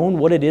condone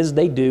what it is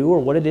they do or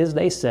what it is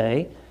they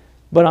say,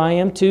 but I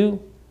am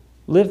to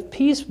live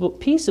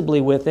peaceably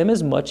with them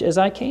as much as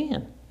I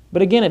can.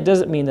 But again, it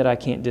doesn't mean that I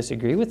can't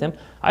disagree with them.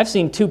 I've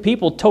seen two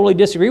people totally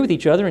disagree with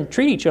each other and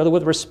treat each other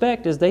with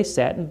respect as they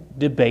sat and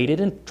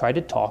debated and tried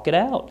to talk it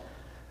out.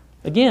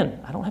 Again,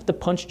 I don't have to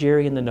punch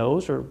Jerry in the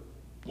nose, or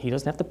he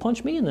doesn't have to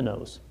punch me in the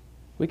nose.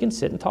 We can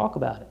sit and talk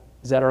about it.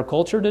 Is that our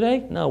culture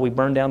today? No, we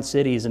burn down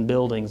cities and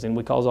buildings and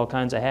we cause all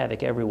kinds of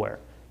havoc everywhere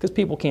because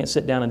people can't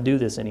sit down and do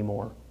this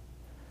anymore.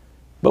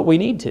 But we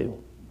need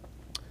to.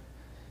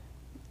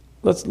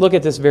 Let's look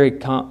at this very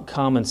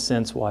common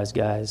sense-wise,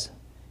 guys.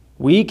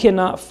 We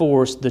cannot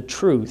force the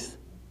truth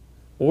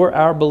or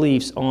our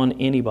beliefs on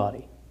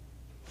anybody.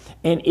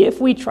 And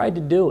if we tried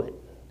to do it,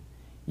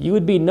 you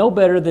would be no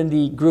better than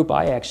the group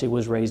I actually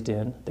was raised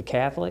in, the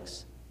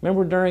Catholics.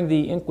 Remember during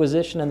the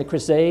Inquisition and the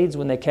Crusades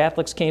when the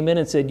Catholics came in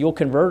and said, you'll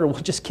convert or we'll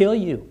just kill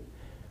you?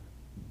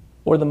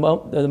 Or the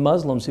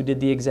Muslims who did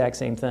the exact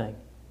same thing.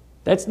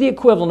 That's the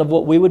equivalent of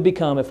what we would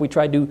become if we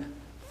tried to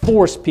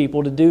force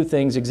people to do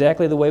things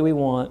exactly the way we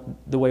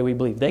want, the way we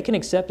believe. They can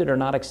accept it or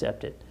not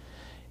accept it.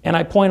 And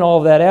I point all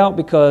of that out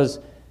because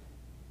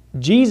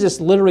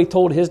Jesus literally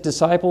told his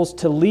disciples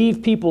to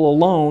leave people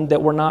alone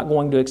that were not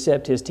going to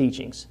accept his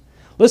teachings.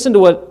 Listen to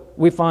what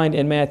we find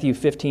in Matthew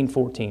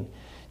 15:14.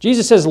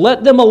 Jesus says,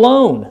 let them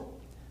alone.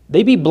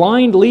 They be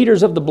blind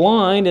leaders of the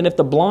blind, and if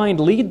the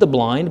blind lead the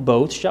blind,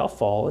 both shall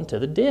fall into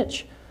the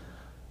ditch.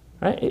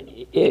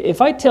 Right?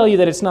 If I tell you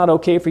that it's not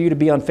okay for you to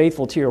be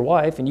unfaithful to your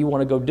wife and you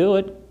want to go do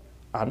it,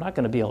 I'm not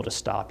going to be able to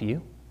stop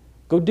you.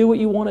 Go do what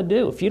you want to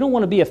do. If you don't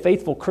want to be a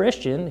faithful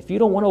Christian, if you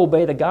don't want to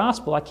obey the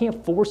gospel, I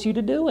can't force you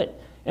to do it.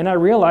 And I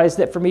realize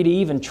that for me to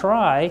even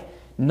try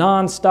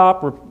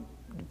nonstop or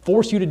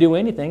force you to do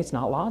anything, it's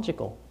not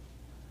logical.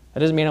 That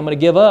doesn't mean I'm going to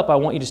give up. I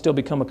want you to still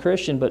become a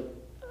Christian, but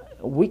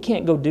we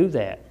can't go do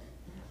that.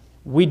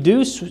 We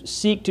do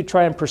seek to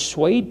try and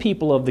persuade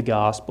people of the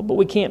gospel, but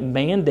we can't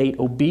mandate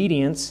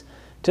obedience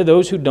to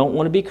those who don't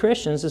want to be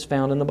Christians as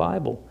found in the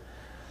Bible.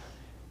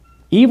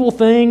 Evil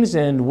things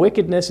and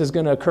wickedness is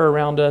going to occur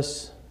around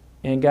us.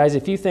 And guys,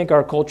 if you think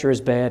our culture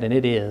is bad, and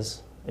it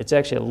is, it's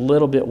actually a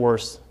little bit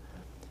worse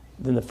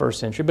than the first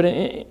century.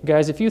 But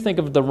guys, if you think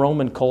of the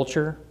Roman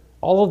culture,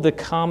 all of the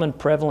common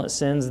prevalent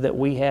sins that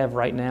we have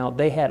right now,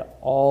 they had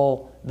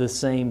all the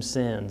same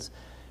sins.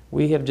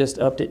 We have just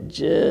upped it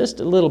just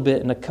a little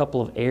bit in a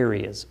couple of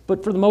areas.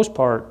 But for the most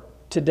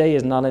part, today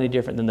is not any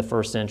different than the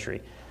first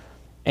century.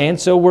 And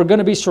so we're going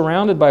to be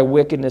surrounded by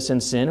wickedness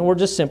and sin, and we're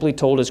just simply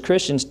told as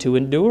Christians to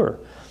endure.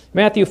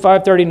 Matthew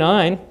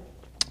 5:39,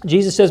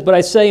 Jesus says, But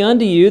I say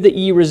unto you that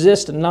ye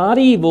resist not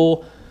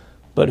evil,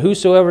 but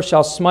whosoever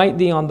shall smite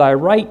thee on thy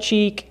right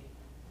cheek,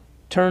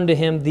 turn to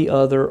him the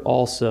other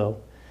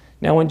also.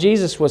 Now when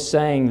Jesus was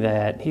saying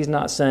that, he's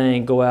not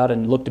saying go out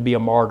and look to be a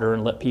martyr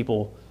and let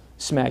people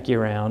smack you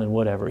around and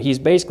whatever. He's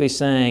basically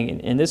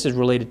saying, and this is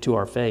related to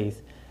our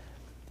faith,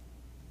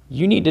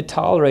 you need to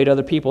tolerate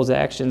other people's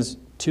actions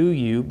to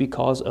you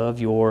because of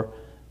your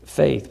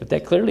faith. But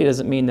that clearly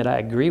doesn't mean that I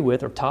agree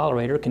with or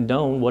tolerate or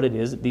condone what it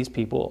is that these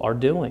people are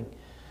doing.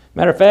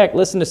 Matter of fact,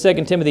 listen to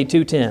 2 Timothy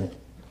 2:10.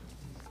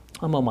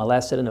 I'm on my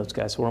last set of notes,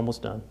 guys, so we're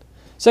almost done.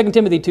 2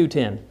 Timothy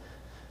 2:10.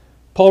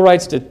 Paul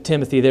writes to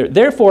Timothy there,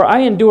 Therefore I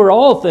endure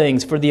all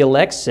things for the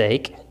elect's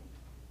sake,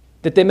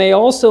 that they may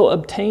also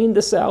obtain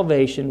the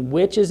salvation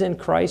which is in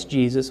Christ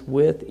Jesus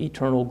with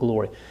eternal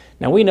glory.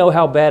 Now we know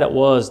how bad it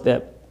was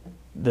that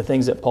the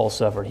things that Paul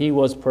suffered. He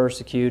was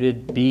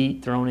persecuted,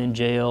 beat, thrown in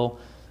jail,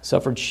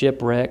 suffered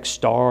shipwreck,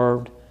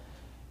 starved.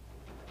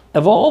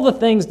 Of all the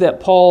things that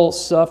Paul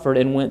suffered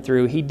and went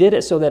through, he did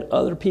it so that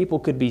other people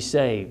could be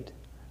saved.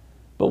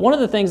 But one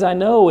of the things I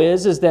know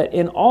is that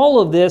in all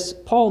of this,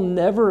 Paul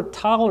never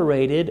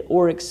tolerated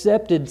or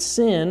accepted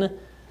sin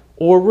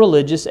or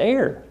religious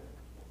error.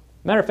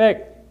 Matter of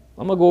fact,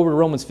 I'm going to go over to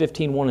Romans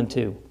 15, 1 and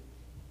 2.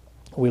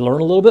 We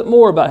learn a little bit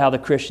more about how the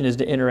Christian is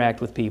to interact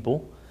with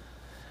people.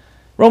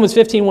 Romans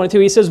 15, 1 and 2,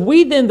 he says,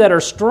 "We then that are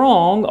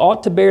strong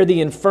ought to bear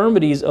the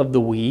infirmities of the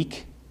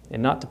weak,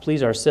 and not to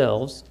please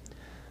ourselves.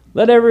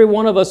 Let every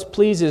one of us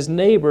please his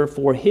neighbor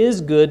for his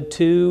good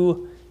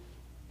to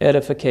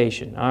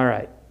edification." All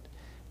right.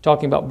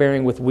 Talking about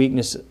bearing with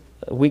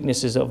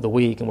weaknesses of the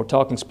weak, and we're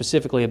talking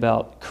specifically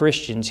about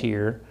Christians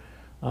here,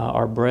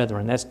 our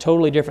brethren. That's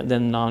totally different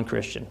than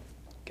non-Christian.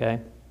 Okay?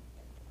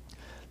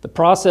 The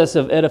process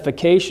of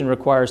edification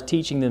requires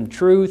teaching them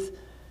truth,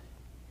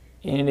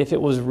 and if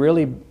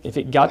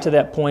it got to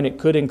that point, it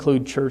could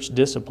include church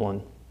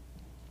discipline.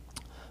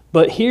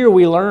 But here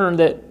we learn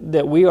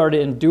that we are to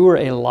endure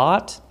a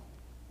lot,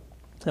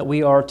 that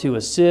we are to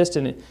assist,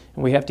 and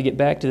we have to get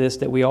back to this,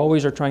 that we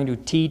always are trying to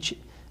teach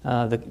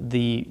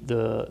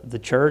the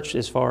church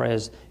as far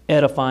as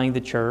edifying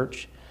the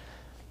church.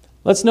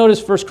 Let's notice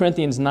 1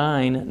 Corinthians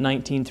 9,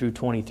 19 through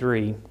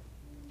 23.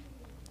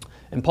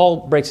 And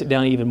Paul breaks it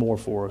down even more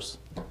for us.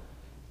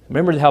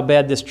 Remember how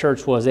bad this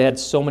church was. They had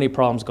so many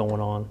problems going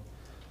on.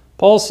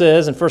 Paul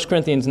says in 1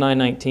 Corinthians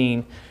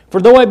 9:19, "For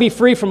though I be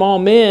free from all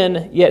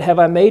men, yet have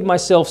I made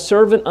myself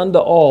servant unto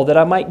all, that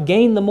I might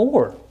gain the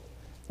more.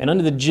 And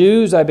unto the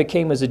Jews I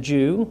became as a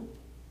Jew,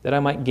 that I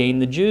might gain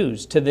the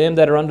Jews. To them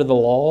that are under the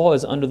law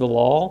as under the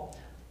law,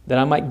 that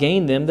I might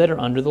gain them that are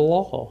under the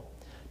law.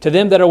 To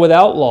them that are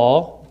without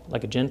law,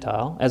 like a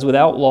Gentile, as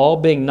without law,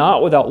 being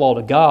not without law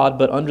to God,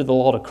 but under the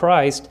law to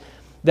Christ,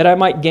 that I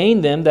might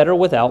gain them that are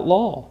without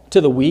law.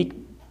 To the weak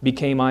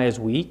became I as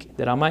weak,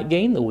 that I might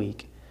gain the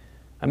weak.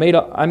 I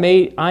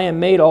am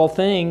made all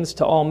things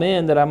to all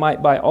men, that I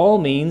might by all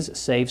means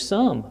save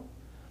some.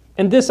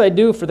 And this I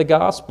do for the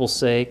gospel's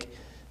sake,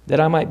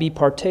 that I might be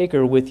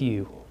partaker with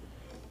you."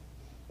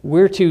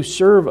 We're to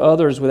serve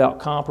others without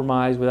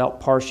compromise, without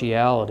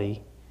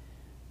partiality.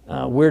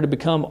 We're to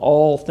become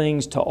all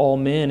things to all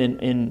men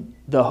in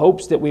the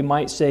hopes that we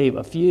might save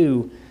a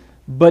few.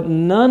 But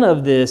none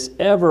of this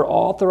ever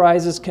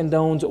authorizes,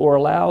 condones, or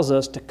allows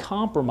us to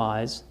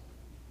compromise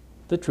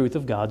the truth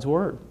of God's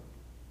Word.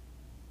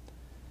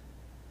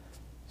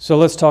 So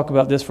let's talk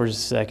about this for just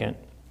a second.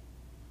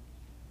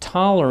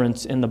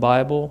 Tolerance in the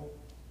Bible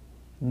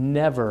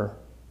never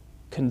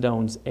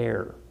condones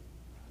error.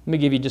 Let me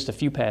give you just a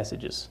few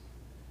passages.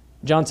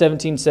 John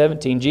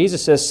 17:17,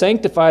 Jesus says,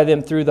 "Sanctify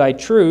them through thy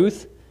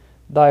truth.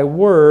 Thy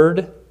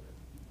word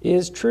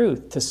is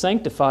truth." To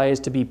sanctify is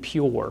to be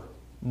pure,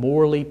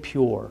 morally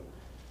pure.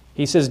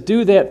 He says,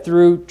 do that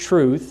through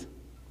truth.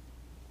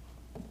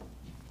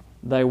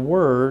 Thy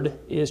word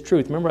is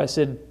truth. Remember I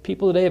said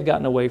people today have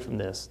gotten away from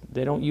this.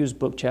 They don't use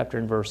book, chapter,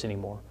 and verse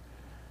anymore.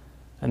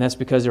 And that's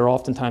because they're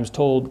oftentimes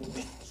told,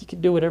 you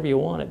can do whatever you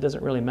want. It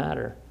doesn't really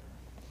matter.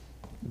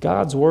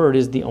 God's word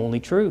is the only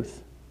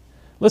truth.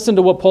 Listen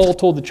to what Paul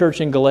told the church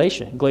in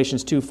Galatia,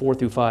 Galatians 2, 4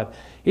 through 5.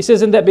 He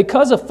says, "And that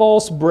because of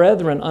false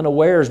brethren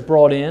unawares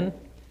brought in,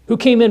 who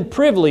came in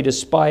privily to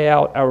spy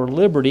out our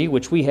liberty,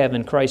 which we have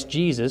in Christ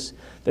Jesus,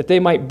 that they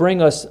might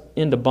bring us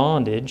into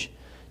bondage,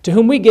 to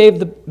whom we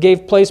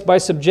gave place by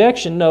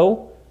subjection,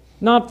 no,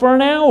 not for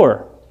an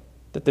hour,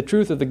 that the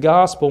truth of the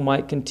gospel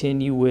might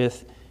continue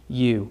with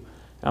you."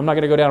 I'm not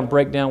going to go down and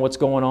break down what's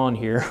going on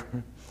here,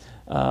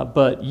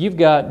 but you've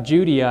got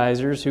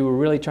Judaizers who are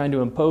really trying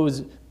to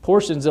impose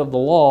portions of the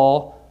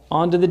law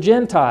onto the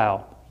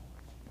Gentile.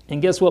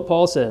 And guess what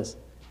Paul says?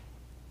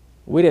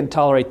 We didn't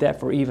tolerate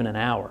that for even an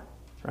hour,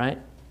 right?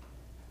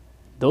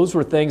 Those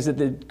were things that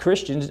the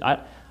Christians...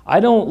 I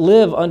don't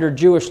live under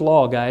Jewish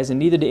law, guys, and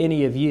neither do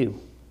any of you.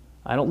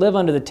 I don't live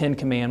under the Ten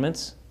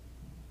Commandments,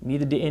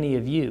 neither do any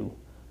of you.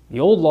 The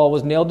old law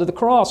was nailed to the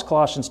cross,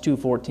 Colossians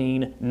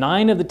 2:14.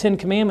 9 of the 10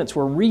 Commandments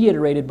were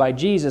reiterated by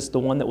Jesus. The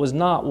one that was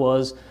not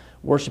was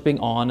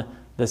worshiping on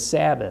the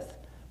Sabbath.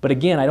 But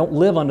again, I don't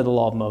live under the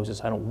law of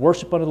Moses. I don't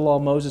worship under the law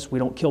of Moses. We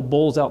don't kill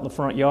bulls out in the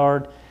front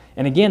yard.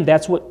 And again,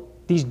 that's what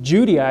these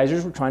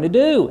Judaizers were trying to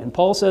do. And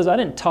Paul says, I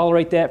didn't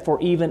tolerate that for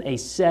even a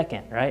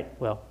second, right?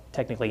 Well,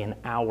 technically an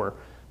hour.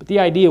 But the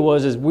idea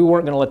was we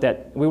weren't going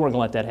to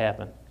let that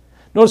happen.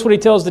 Notice what he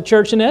tells the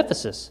church in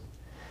Ephesus.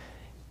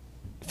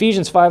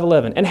 Ephesians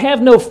 5:11, "And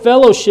have no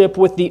fellowship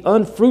with the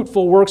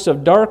unfruitful works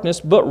of darkness,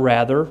 but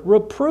rather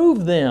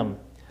reprove them."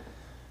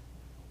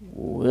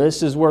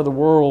 This is where the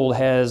world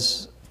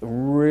has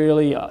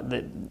really,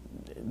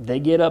 they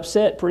get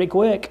upset pretty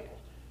quick.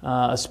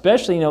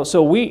 Especially,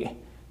 so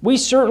we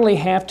certainly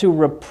have to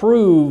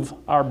reprove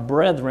our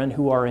brethren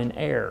who are in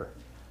error.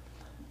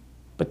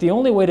 But the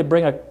only way to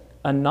bring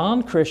a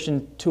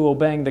non-Christian to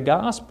obeying the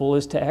gospel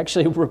is to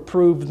actually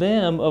reprove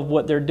them of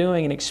what they're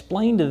doing and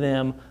explain to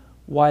them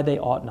why they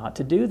ought not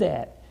to do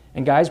that.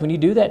 And guys, when you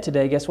do that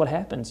today, guess what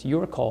happens?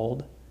 You're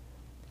called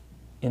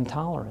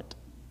intolerant.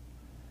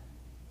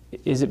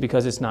 Is it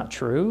because it's not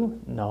true?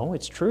 No,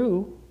 it's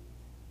true.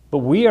 But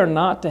we are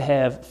not to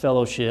have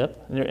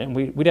fellowship, and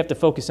we'd have to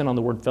focus in on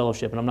the word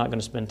fellowship, and I'm not going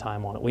to spend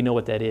time on it. We know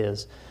what that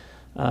is.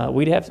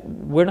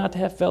 We're not to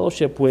have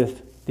fellowship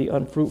with the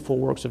unfruitful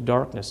works of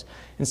darkness.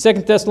 In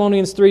 2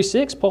 Thessalonians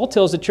 3:6, Paul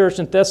tells the church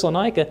in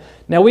Thessalonica,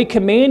 "Now we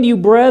command you,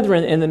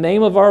 brethren, in the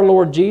name of our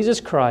Lord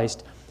Jesus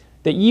Christ,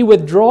 that ye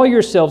withdraw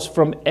yourselves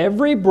from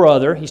every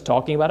brother," he's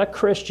talking about a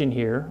Christian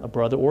here, a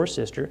brother or a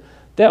sister,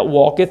 "that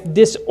walketh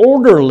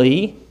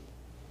disorderly,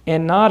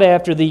 and not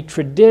after the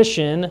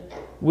tradition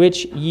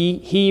which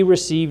he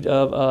received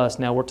of us."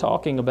 Now we're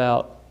talking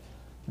about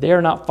they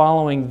are not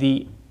following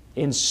the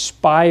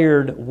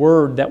inspired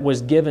word that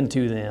was given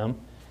to them.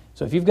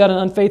 So if you've got an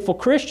unfaithful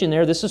Christian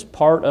there, this is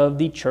part of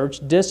the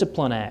Church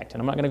Discipline Act.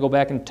 And I'm not going to go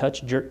back and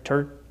touch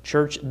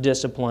church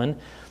discipline.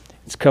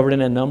 It's covered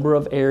in a number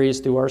of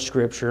areas through our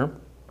Scripture.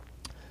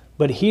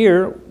 But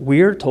here,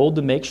 we're told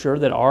to make sure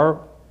that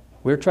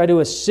we're trying to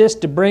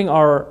assist to bring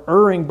our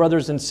erring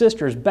brothers and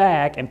sisters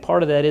back, and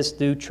part of that is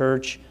through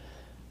church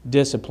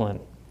discipline.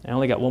 I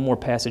only got one more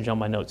passage on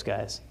my notes,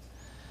 guys.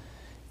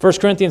 1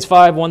 Corinthians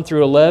 5, 1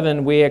 through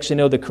 11, we actually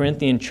know the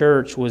Corinthian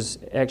church was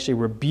actually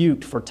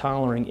rebuked for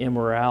tolerating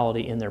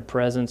immorality in their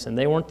presence, and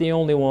they weren't the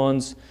only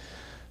ones.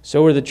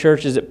 So were the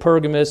churches at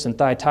Pergamos and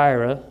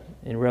Thyatira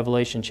in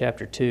Revelation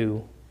chapter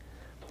 2.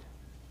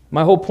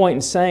 My whole point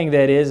in saying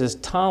that is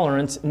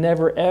tolerance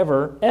never,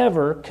 ever,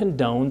 ever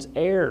condones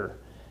error.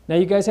 Now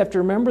you guys have to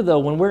remember, though,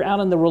 when we're out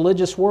in the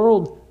religious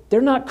world,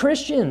 they're not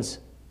Christians.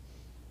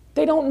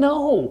 They don't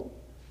know.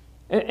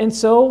 And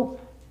so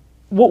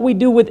what we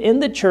do within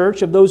the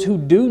church of those who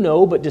do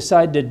know but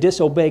decide to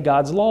disobey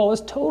God's law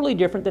is totally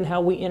different than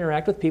how we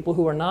interact with people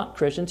who are not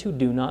Christians who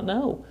do not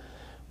know.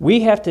 We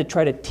have to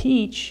try to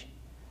teach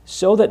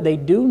so that they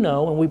do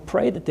know, and we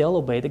pray that they'll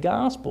obey the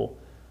gospel.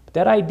 But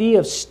that idea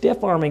of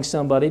stiff-arming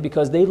somebody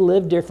because they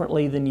live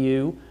differently than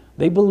you,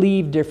 they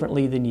believe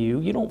differently than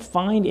you don't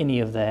find any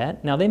of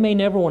that. Now, they may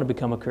never want to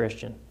become a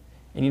Christian.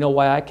 And you know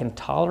why I can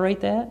tolerate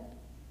that?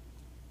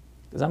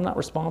 Because I'm not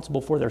responsible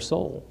for their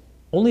soul.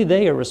 Only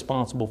they are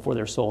responsible for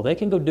their soul. They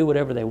can go do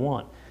whatever they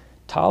want.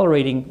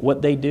 Tolerating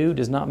what they do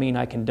does not mean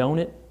I condone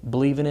it,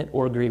 believe in it,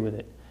 or agree with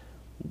it.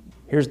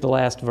 Here's the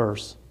last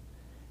verse.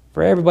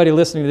 For everybody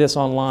listening to this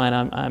online,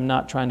 I'm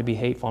not trying to be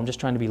hateful. I'm just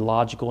trying to be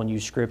logical and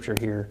use Scripture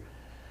here.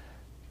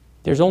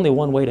 There's only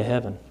one way to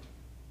heaven.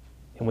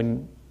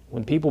 And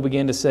when people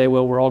begin to say,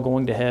 well, we're all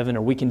going to heaven,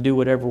 or we can do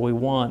whatever we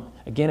want,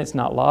 again, it's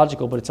not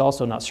logical, but it's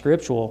also not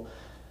scriptural.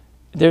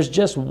 There's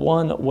just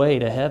one way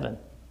to heaven.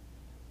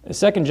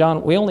 2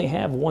 John, we only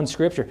have one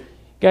Scripture.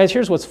 Guys,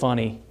 here's what's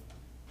funny.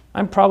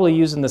 I'm probably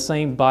using the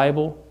same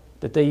Bible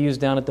that they use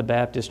down at the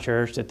Baptist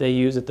church, that they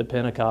use at the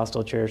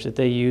Pentecostal church, that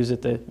they use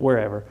at the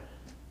wherever.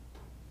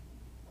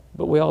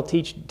 But we all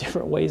teach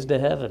different ways to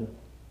heaven.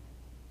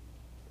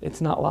 It's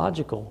not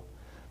logical.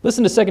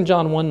 Listen to 2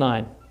 John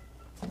 1:9,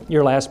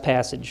 your last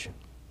passage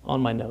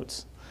on my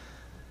notes.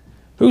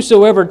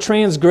 "Whosoever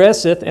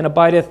transgresseth and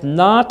abideth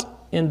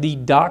not in the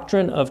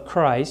doctrine of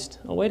Christ,"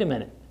 oh, wait a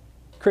minute.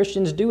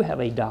 Christians do have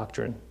a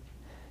doctrine,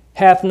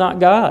 "hath not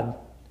God.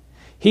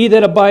 He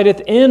that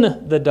abideth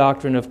in the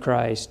doctrine of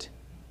Christ,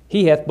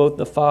 he hath both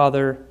the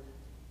Father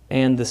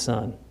and the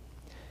Son."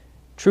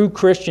 True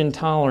Christian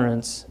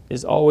tolerance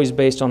is always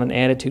based on an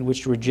attitude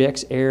which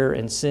rejects error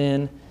and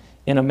sin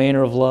in a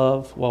manner of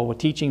love while we're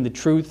teaching the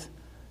truth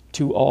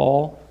to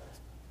all.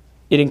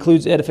 It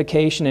includes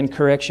edification and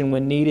correction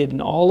when needed,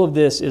 and all of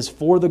this is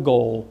for the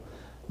goal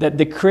that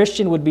the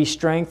Christian would be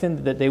strengthened,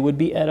 that they would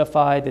be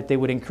edified, that they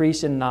would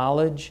increase in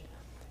knowledge,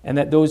 and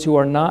that those who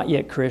are not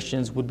yet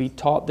Christians would be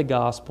taught the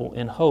gospel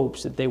in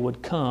hopes that they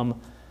would come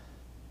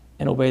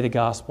and obey the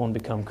gospel and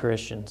become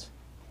Christians.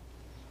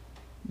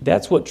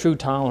 That's what true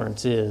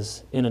tolerance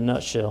is in a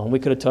nutshell, and we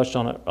could have touched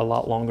on it a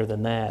lot longer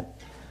than that.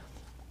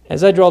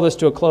 As I draw this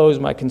to a close,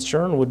 my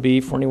concern would be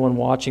for anyone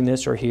watching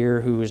this or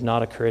here who is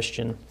not a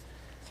Christian.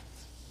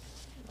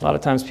 A lot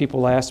of times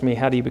people ask me,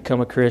 how do you become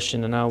a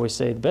Christian? And I always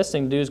say, the best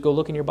thing to do is go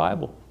look in your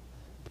Bible.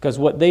 Because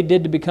what they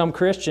did to become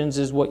Christians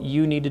is what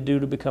you need to do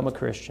to become a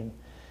Christian.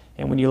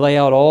 And when you lay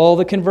out all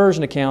the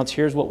conversion accounts,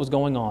 here's what was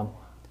going on.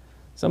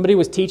 Somebody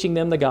was teaching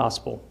them the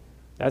gospel.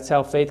 That's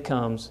how faith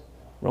comes,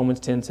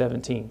 Romans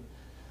 10:17.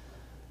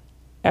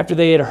 After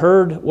they had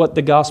heard what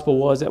the gospel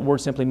was, that word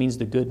simply means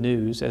the good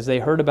news. As they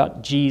heard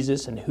about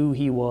Jesus and who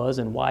He was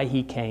and why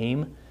He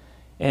came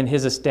and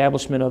His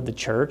establishment of the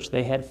church,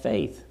 they had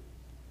faith.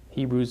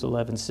 Hebrews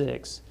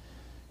 11:6.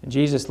 And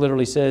Jesus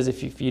literally says,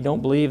 if you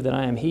don't believe that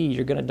I am He,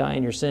 you're going to die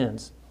in your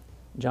sins.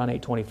 John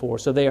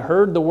 8:24. So they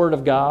heard the Word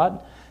of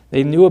God.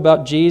 They knew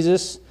about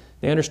Jesus.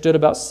 They understood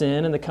about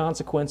sin and the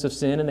consequence of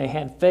sin, and they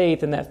had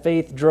faith, and that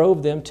faith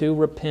drove them to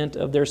repent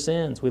of their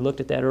sins. We looked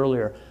at that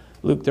earlier.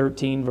 Luke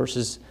 13,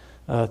 verses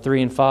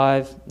 3 and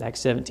 5,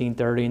 Acts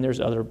 17:30, and there's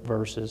other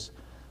verses.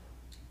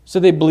 So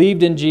they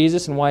believed in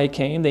Jesus and why He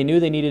came. They knew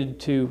they needed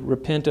to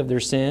repent of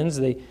their sins.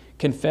 They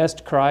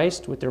confessed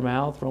Christ with their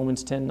mouth,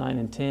 Romans 10:9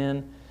 and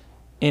 10.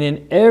 And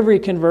in every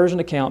conversion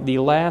account, the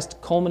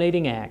last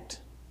culminating act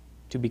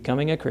to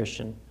becoming a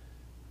Christian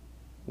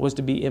was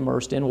to be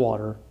immersed in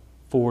water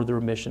for the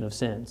remission of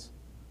sins.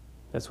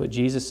 That's what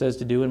Jesus says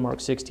to do in Mark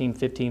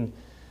 16:15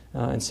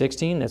 and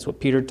 16. That's what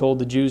Peter told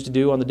the Jews to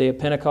do on the day of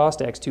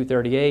Pentecost, Acts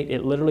 2:38.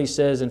 It literally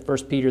says in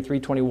 1 Peter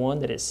 3:21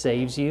 that it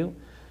saves you.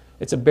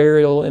 It's a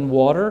burial in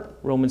water,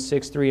 Romans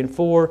 6:3 and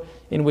 4,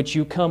 in which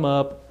you come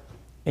up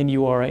and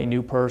you are a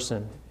new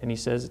person. And he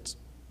says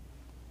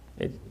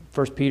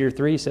 1 Peter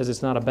 3 says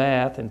it's not a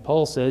bath, and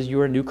Paul says you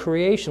are a new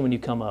creation when you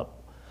come up.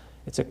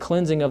 It's a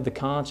cleansing of the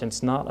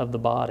conscience, not of the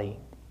body.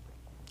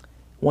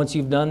 Once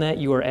you've done that,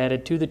 you are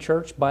added to the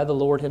church by the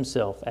Lord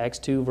Himself. Acts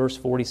 2, verse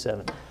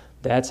 47.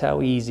 That's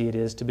how easy it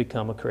is to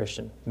become a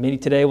Christian. Many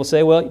today will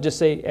say, well, just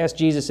say, ask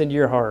Jesus into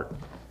your heart.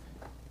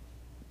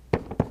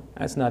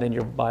 That's not in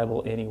your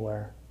Bible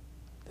anywhere.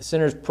 The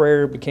sinner's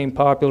prayer became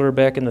popular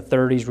back in the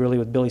 30s, really,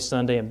 with Billy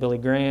Sunday and Billy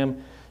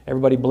Graham.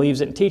 Everybody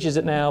believes it and teaches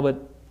it now,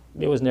 but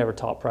it was never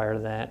taught prior to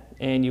that,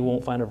 and you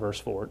won't find a verse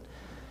for it.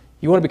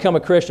 You want to become a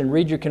Christian,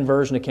 read your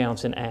conversion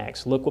accounts in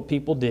Acts. Look what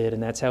people did,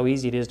 and that's how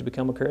easy it is to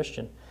become a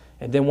Christian.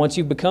 And then once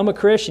you become a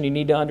Christian, you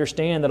need to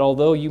understand that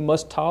although you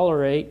must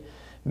tolerate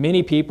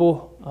many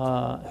people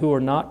who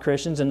are not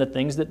Christians and the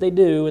things that they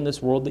do in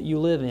this world that you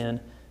live in,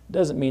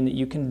 doesn't mean that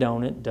you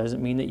condone it,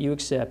 doesn't mean that you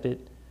accept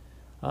it.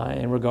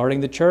 And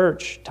regarding the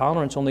church,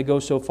 tolerance only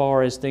goes so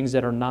far as things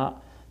that are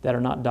not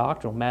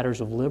doctrinal,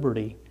 matters of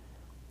liberty.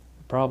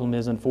 The problem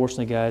is,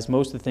 unfortunately, guys,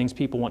 most of the things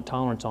people want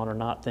tolerance on are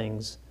not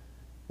things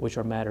which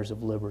are matters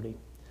of liberty.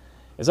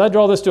 As I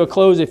draw this to a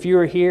close, if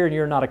you're here and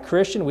you're not a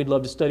Christian, we'd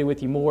love to study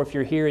with you more. If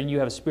you're here and you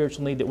have a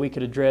spiritual need that we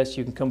could address,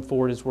 you can come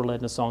forward as we're led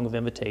in a song of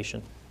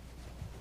invitation.